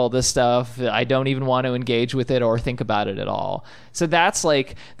escape all this stuff. I don't even want to engage with it or think about it at all. So that's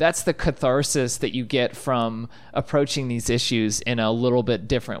the catharsis that you get from approaching these issues in a little bit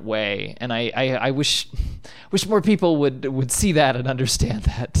different way. And I wish more people would see that and understand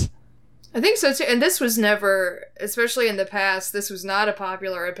that. I think so too. And this was never, especially in the past, this was not a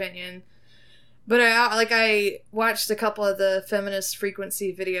popular opinion. But I watched a couple of the feminist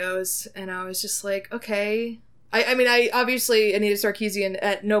frequency videos, and I was just like, okay, I mean, I obviously, Anita Sarkeesian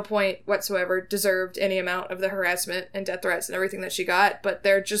at no point whatsoever deserved any amount of the harassment and death threats and everything that she got, but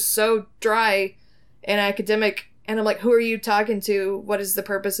they're just so dry and academic. And I'm like, who are you talking to? What is the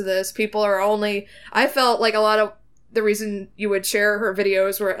purpose of this? People are only... I felt like a lot of the reason you would share her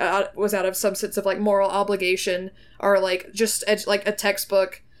videos was out of some sense of, like, moral obligation, or, like, just, like, a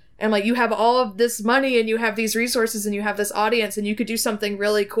textbook. And, like, you have all of this money, and you have these resources, and you have this audience, and you could do something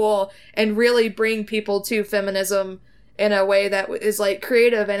really cool, and really bring people to feminism in a way that is, like,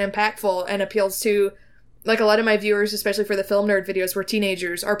 creative and impactful, and appeals to... Like, a lot of my viewers, especially for the film nerd videos, were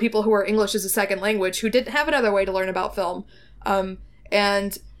teenagers, or people who are English as a second language, who didn't have another way to learn about film.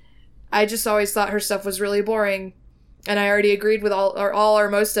 And I just always thought her stuff was really boring. And I already agreed with all or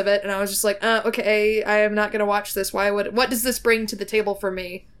most of it, and I was just like, okay, I am not going to watch this. What does this bring to the table for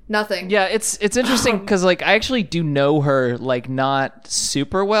me? Nothing. Yeah, it's interesting because, like, I actually do know her, like, not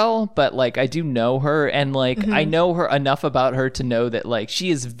super well, but, like, I do know her, and, like, I know her enough about her to know that, like, she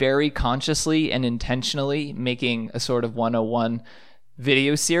is very consciously and intentionally making a sort of 101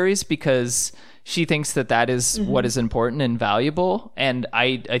 video series because she thinks that is what is important and valuable. And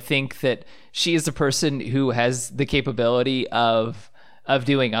I think that she is a person who has the capability of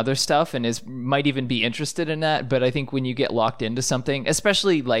doing other stuff and might even be interested in that. But I think when you get locked into something,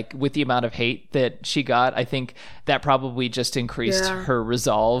 especially like with the amount of hate that she got, I think that probably just increased her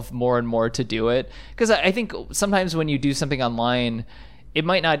resolve more and more to do it. Because I think sometimes when you do something online, it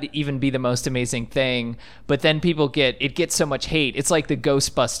might not even be the most amazing thing, but then it gets so much hate. It's like the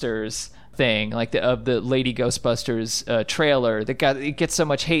Ghostbusters thing, like the Lady Ghostbusters trailer it gets so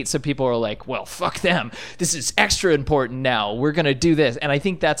much hate, so people are like, well, fuck them, this is extra important now, we're gonna do this. And I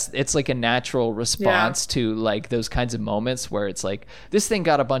think it's like a natural response to like those kinds of moments where it's like, this thing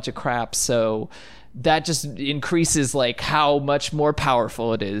got a bunch of crap, so that just increases like how much more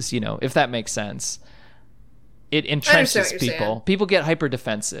powerful it is, if that makes sense. It entrenches people. People get hyper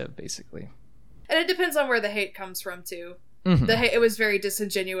defensive, basically. And it depends on where the hate comes from too. It was very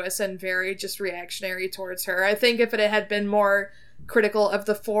disingenuous and very just reactionary towards her. I think if it had been more critical of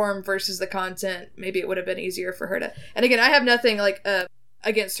the form versus the content, maybe it would have been easier for her to... And again, I have nothing like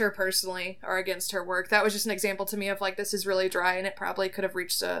against her personally or against her work. That was just an example to me of like, this is really dry, and it probably could have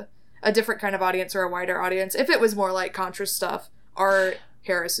reached a different kind of audience or a wider audience if it was more like Contra's stuff or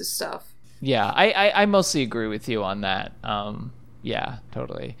Harris's stuff. Yeah, I mostly agree with you on that. Yeah,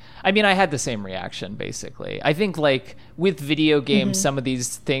 totally. I mean, I had the same reaction, basically. I think, like, with video games, some of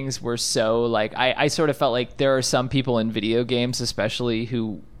these things were so, like, I sort of felt like there are some people in video games, especially,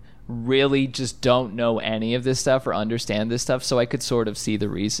 who really just don't know any of this stuff or understand this stuff, so I could sort of see the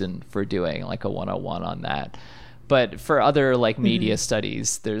reason for doing, like, a 101 on that. But for other, like, media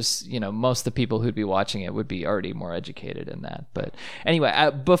studies, there's, most of the people who'd be watching it would be already more educated in that. But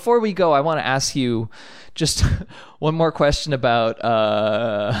anyway, before we go, I want to ask you just one more question about,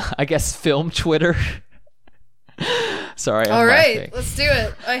 I guess, film Twitter. Sorry, I'm laughing. Let's do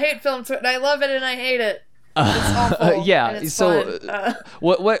it. I hate film Twitter. I love it and I hate it. It's awful. Yeah. And it's so, fun.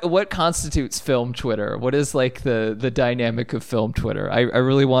 What constitutes film Twitter? What is like the dynamic of film Twitter? I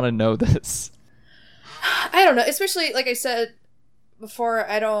really want to know this. I don't know. Especially, like I said before,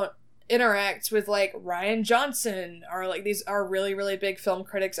 I don't interact with like Ryan Johnson or like these are really, really big film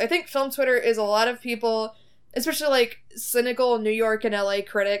critics. I think film Twitter is a lot of people, especially like cynical New York and LA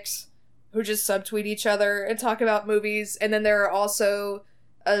critics who just subtweet each other and talk about movies. And then there are also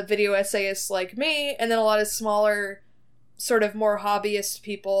video essayists like me, and then a lot of smaller, sort of more hobbyist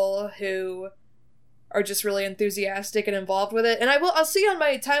people who are just really enthusiastic and involved with it. And I'll see on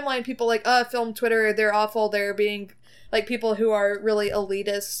my timeline people like, film Twitter, they're awful, they're being, like, people who are really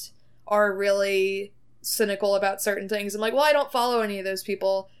elitist, are really cynical about certain things. I'm like, well, I don't follow any of those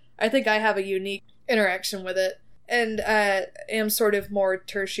people. I think I have a unique interaction with it. And am sort of more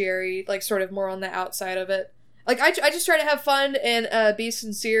tertiary, like, sort of more on the outside of it. Like, I just try to have fun and be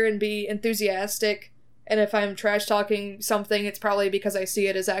sincere and be enthusiastic. And if I'm trash-talking something, it's probably because I see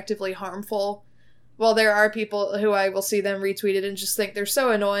it as actively harmful. Well, there are people who I will see them retweeted and just think they're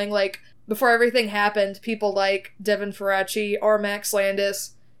so annoying. Like, before everything happened, people like Devin Faraci or Max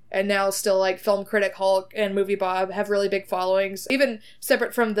Landis, and now still like Film Critic Hulk and Movie Bob have really big followings. Even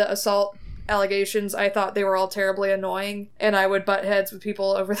separate from the assault allegations, I thought they were all terribly annoying, and I would butt heads with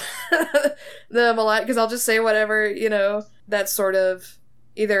people over them a lot, because I'll just say whatever, that's sort of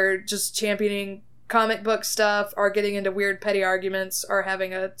either just championing comic book stuff or getting into weird petty arguments or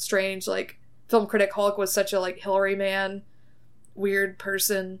having a strange, like, Film Critic Hulk was such a, like, Hillary man, weird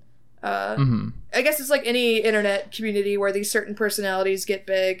person. I guess it's like any internet community where these certain personalities get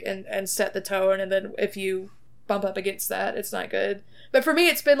big and set the tone, and then if you bump up against that, it's not good. But for me,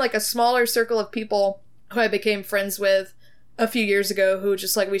 it's been like a smaller circle of people who I became friends with a few years ago, who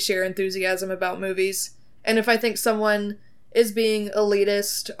just like we share enthusiasm about movies. And if I think someone is being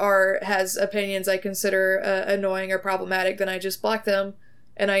elitist or has opinions I consider annoying or problematic, then I just block them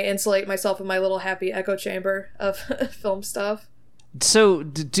and I insulate myself in my little happy echo chamber of film stuff. So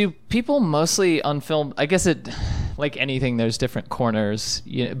do people mostly on film, I guess it, like anything, there's different corners,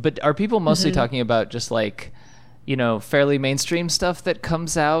 but are people mostly talking about just like, fairly mainstream stuff that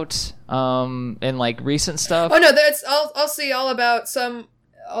comes out, and like recent stuff? Oh no, I'll see all about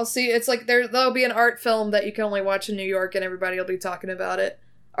I'll see, it's like there'll be an art film that you can only watch in New York and everybody will be talking about it.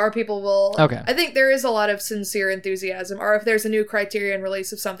 Or people will, okay. I think there is a lot of sincere enthusiasm, or if there's a new Criterion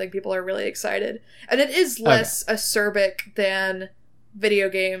release of something, people are really excited. And it is less acerbic than video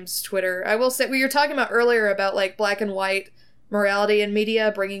games Twitter. I will say, we were talking about earlier about like black and white morality in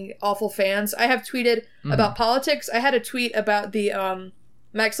media bringing awful fans. I have tweeted about politics. I had a tweet about the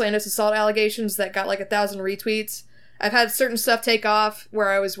Max Landis assault allegations that got like 1,000 retweets. I've had certain stuff take off where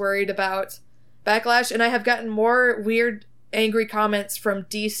I was worried about backlash, and I have gotten more weird, angry comments from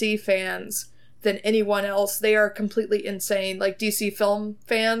DC fans than anyone else. They are completely insane. Like DC film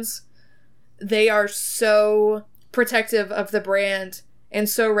fans, they are so protective of the brand and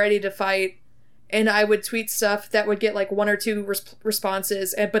so ready to fight. And I would tweet stuff that would get like 1 or 2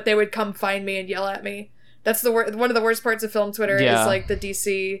 responses, but they would come find me and yell at me. That's one of the worst parts of film Twitter is like the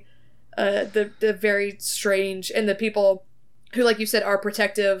DC, the very strange, and the people who, like you said, are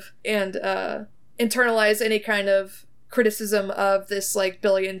protective and internalize any kind of criticism of this like $1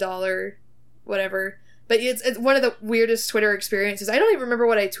 billion whatever. But it's one of the weirdest Twitter experiences. I don't even remember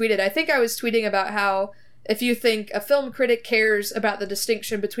what I tweeted. I think I was tweeting about how if you think a film critic cares about the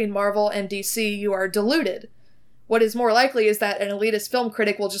distinction between Marvel and DC, you are deluded. What is more likely is that an elitist film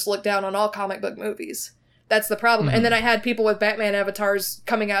critic will just look down on all comic book movies. That's the problem. And then I had people with Batman avatars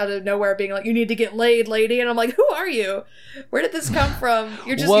coming out of nowhere being like, you need to get laid, lady. And I'm like, who are you? Where did this come from?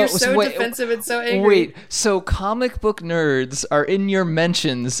 You're so defensive and so angry. Wait, so comic book nerds are in your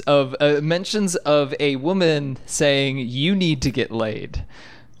mentions of a woman saying you need to get laid.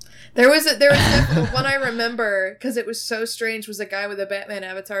 There was the one I remember, because it was so strange, was a guy with a Batman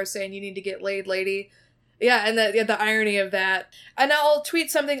avatar saying you need to get laid, lady. Yeah, and the irony of that. And I'll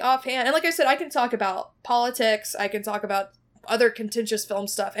tweet something offhand. And like I said, I can talk about politics, I can talk about other contentious film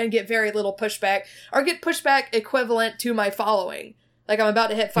stuff and get very little pushback, or get pushback equivalent to my following. Like I'm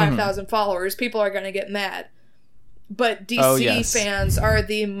about to hit 5,000 followers, people are going to get mad. But DC fans are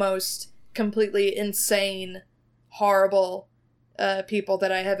the most completely insane, horrible people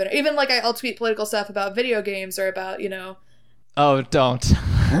that I have. Even like I'll tweet political stuff about video games or about, Oh, don't.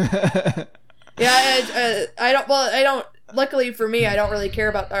 Yeah, I don't, luckily for me, I don't really care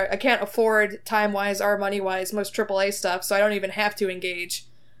about, I can't afford time-wise or money-wise most AAA stuff, so I don't even have to engage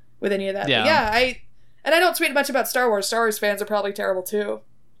with any of that. Yeah. But I don't tweet much about Star Wars. Star Wars fans are probably terrible too.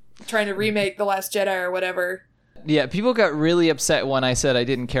 Trying to remake The Last Jedi or whatever. Yeah, people got really upset when I said I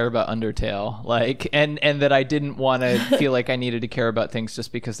didn't care about Undertale, like, and that I didn't want to feel like I needed to care about things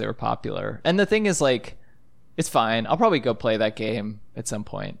just because they were popular. And the thing is, like, it's fine. I'll probably go play that game at some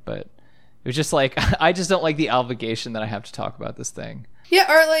point, but it was just like, I just don't like the obligation that I have to talk about this thing. Yeah,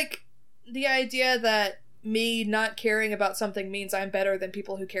 or like the idea that me not caring about something means I'm better than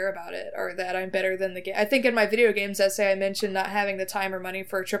people who care about it, or that I'm better than the game. I think in my video games essay I mentioned not having the time or money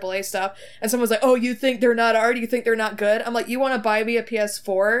for AAA stuff, and someone's like, oh, you think they're not art? You think they're not good? I'm like, you want to buy me a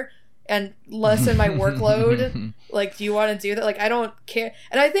PS4 and lessen my workload? Like, do you want to do that? Like, I don't care.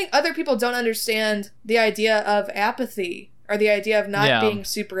 And I think other people don't understand the idea of apathy, or the idea of not being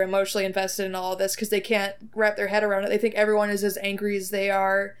super emotionally invested in all of this, because they can't wrap their head around it. They think everyone is as angry as they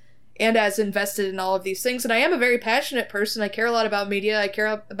are and as invested in all of these things. And I am a very passionate person. I care a lot about media. I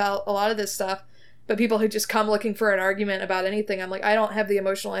care about a lot of this stuff. But people who just come looking for an argument about anything, I'm like, I don't have the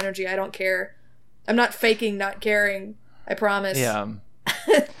emotional energy. I don't care. I'm not faking not caring. I promise. Yeah.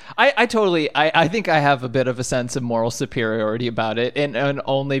 I totally, I think I have a bit of a sense of moral superiority about it. And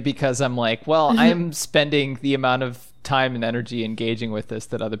only because I'm like, well, I'm spending the amount of time and energy engaging with this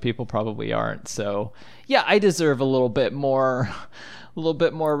that other people probably aren't. So yeah, I deserve a little bit more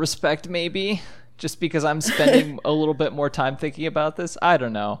respect, maybe, just because I'm spending a little bit more time thinking about this. I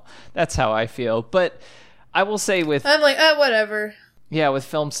don't know. That's how I feel. But I will say I'm like, whatever. Yeah, with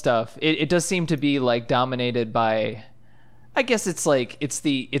film stuff, it does seem to be like dominated by, I guess it's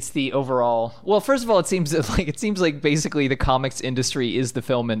the overall. Well, first of all, it seems like basically the comics industry is the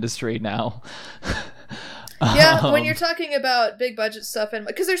film industry now. Yeah, when you're talking about big budget stuff, and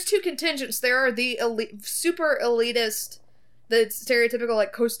because there's two contingents, there are the super elitist, the stereotypical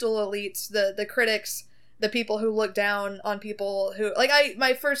like coastal elites, the critics the people who look down on people who, like,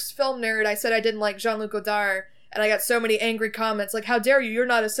 my first film nerd, I said I didn't like Jean-Luc Godard, and I got so many angry comments, like, how dare you, you're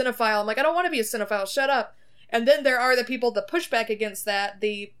not a cinephile. I'm like, I don't want to be a cinephile, shut up. And then there are the people that push back against that,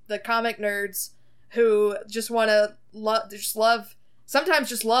 the comic nerds who just want to sometimes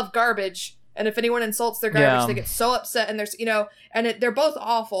just love garbage, and if anyone insults their garbage, they get so upset, and there's, they're both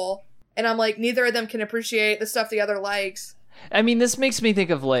awful, and I'm like, neither of them can appreciate the stuff the other likes. I mean, this makes me think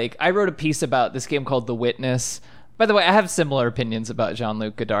of, like, I wrote a piece about this game called The Witness. By the way, I have similar opinions about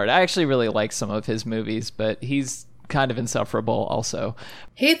Jean-Luc Godard. I actually really like some of his movies, but he's kind of insufferable also.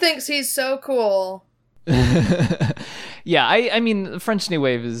 He thinks he's so cool. Yeah, I mean, French New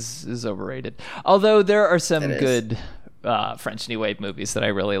Wave is overrated. Although there are some good French New Wave movies that I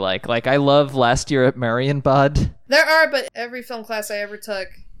really like. Like, I love Last Year at Marienbad. There are, but every film class I ever took,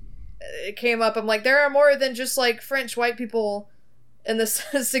 it came up. I'm like, there are more than just, like, French white people in the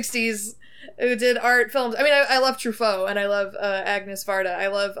 60s who did art films. I mean, I love Truffaut, and I love Agnes Varda. I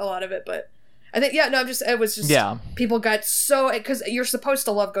love a lot of it, but I think, people got so, because you're supposed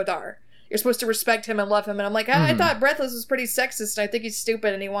to love Godard. You're supposed to respect him and love him. And I'm like, I thought Breathless was pretty sexist, and I think he's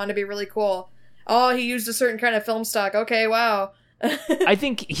stupid, and he wanted to be really cool. Oh, he used a certain kind of film stock. Okay, wow. I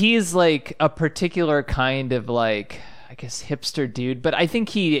think he is, like, a particular kind of, like, I guess hipster dude, but I think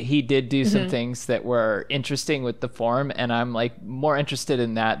he did do some things that were interesting with the form, and I'm, like, more interested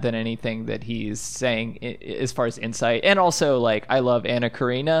in that than anything that he's saying as far as insight. And also, like, I love Anna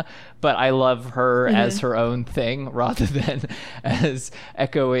Karina, but I love her as her own thing rather than as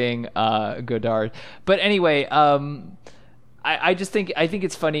echoing Godard. But anyway, I think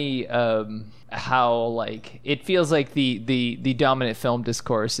it's funny how, like, it feels like the dominant film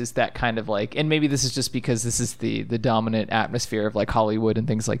discourse is that kind of, like, and maybe this is just because this is the dominant atmosphere of, like, Hollywood and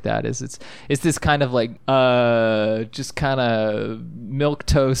things like that, is it's this kind of, like, just kind of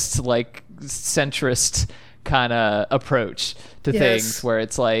milquetoast, like, centrist kind of approach to things, where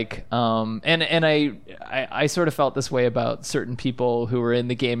it's like, and I sort of felt this way about certain people who were in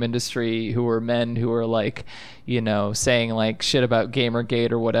the game industry, who were men who were, like, saying, like, shit about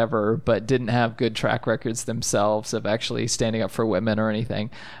Gamergate or whatever, but didn't have good track records themselves of actually standing up for women or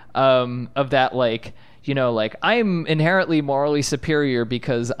anything, of that, like, like, I'm inherently morally superior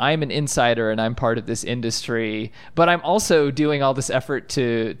because I'm an insider and I'm part of this industry, but I'm also doing all this effort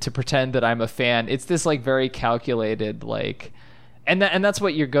to pretend that I'm a fan. It's this, like, very calculated, like, and that's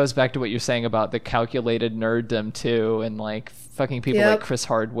what goes back to what you're saying about the calculated nerddom too, and, like, fucking people like Chris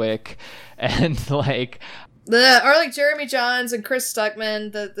Hardwick and, like, or like Jeremy Jahns and Chris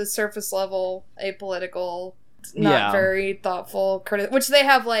Stuckman, the surface level, apolitical, not very thoughtful which they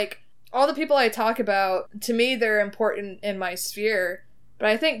have, like, all the people I talk about, to me, they're important in my sphere. But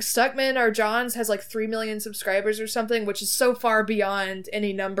I think Stuckman or Johns has, like, 3 million subscribers or something, which is so far beyond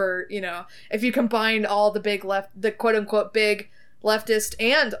any number, if you combine all the quote-unquote big leftist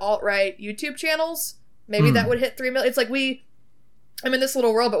and alt-right YouTube channels, maybe that would hit 3 million. It's like I'm in this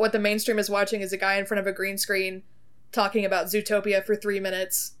little world, but what the mainstream is watching is a guy in front of a green screen talking about Zootopia for 3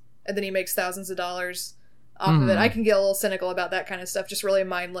 minutes, and then he makes thousands of dollars off of it. I can get a little cynical about that kind of stuff, just really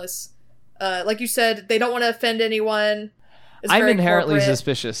mindless. Like you said, they don't want to offend anyone. I'm inherently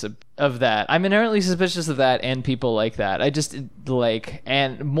suspicious of that. I'm inherently suspicious of that and people like that. I just, like,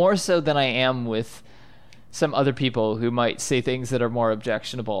 and more so than I am with some other people who might say things that are more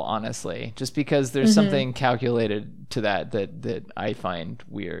objectionable, honestly, just because there's something calculated to that I find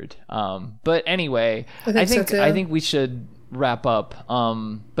weird. But anyway, I think we should wrap up.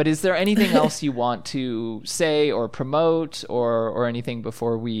 But is there anything else you want to say or promote or anything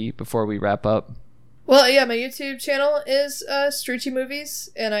before we wrap up? Well, yeah, my YouTube channel is Strucci Movies,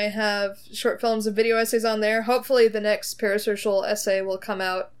 and I have short films and video essays on there. Hopefully the next parasocial essay will come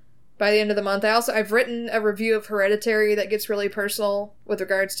out by the end of the month. I've written a review of Hereditary that gets really personal with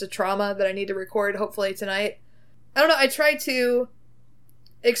regards to trauma that I need to record hopefully tonight. I don't know, I try to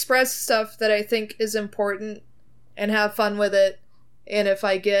express stuff that I think is important and have fun with it. And if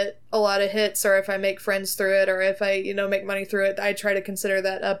I get a lot of hits, or if I make friends through it, or if I, make money through it, I try to consider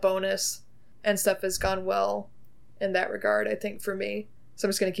that a bonus, and stuff has gone well in that regard, I think, for me. So I'm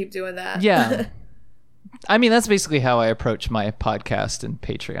just going to keep doing that. Yeah. I mean, that's basically how I approach my podcast and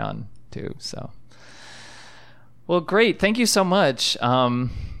Patreon too. So, well, great. Thank you so much. I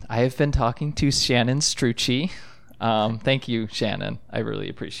have been talking to Shannon Strucci. Thank you, Shannon. I really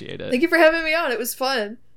appreciate it. Thank you for having me on. It was fun.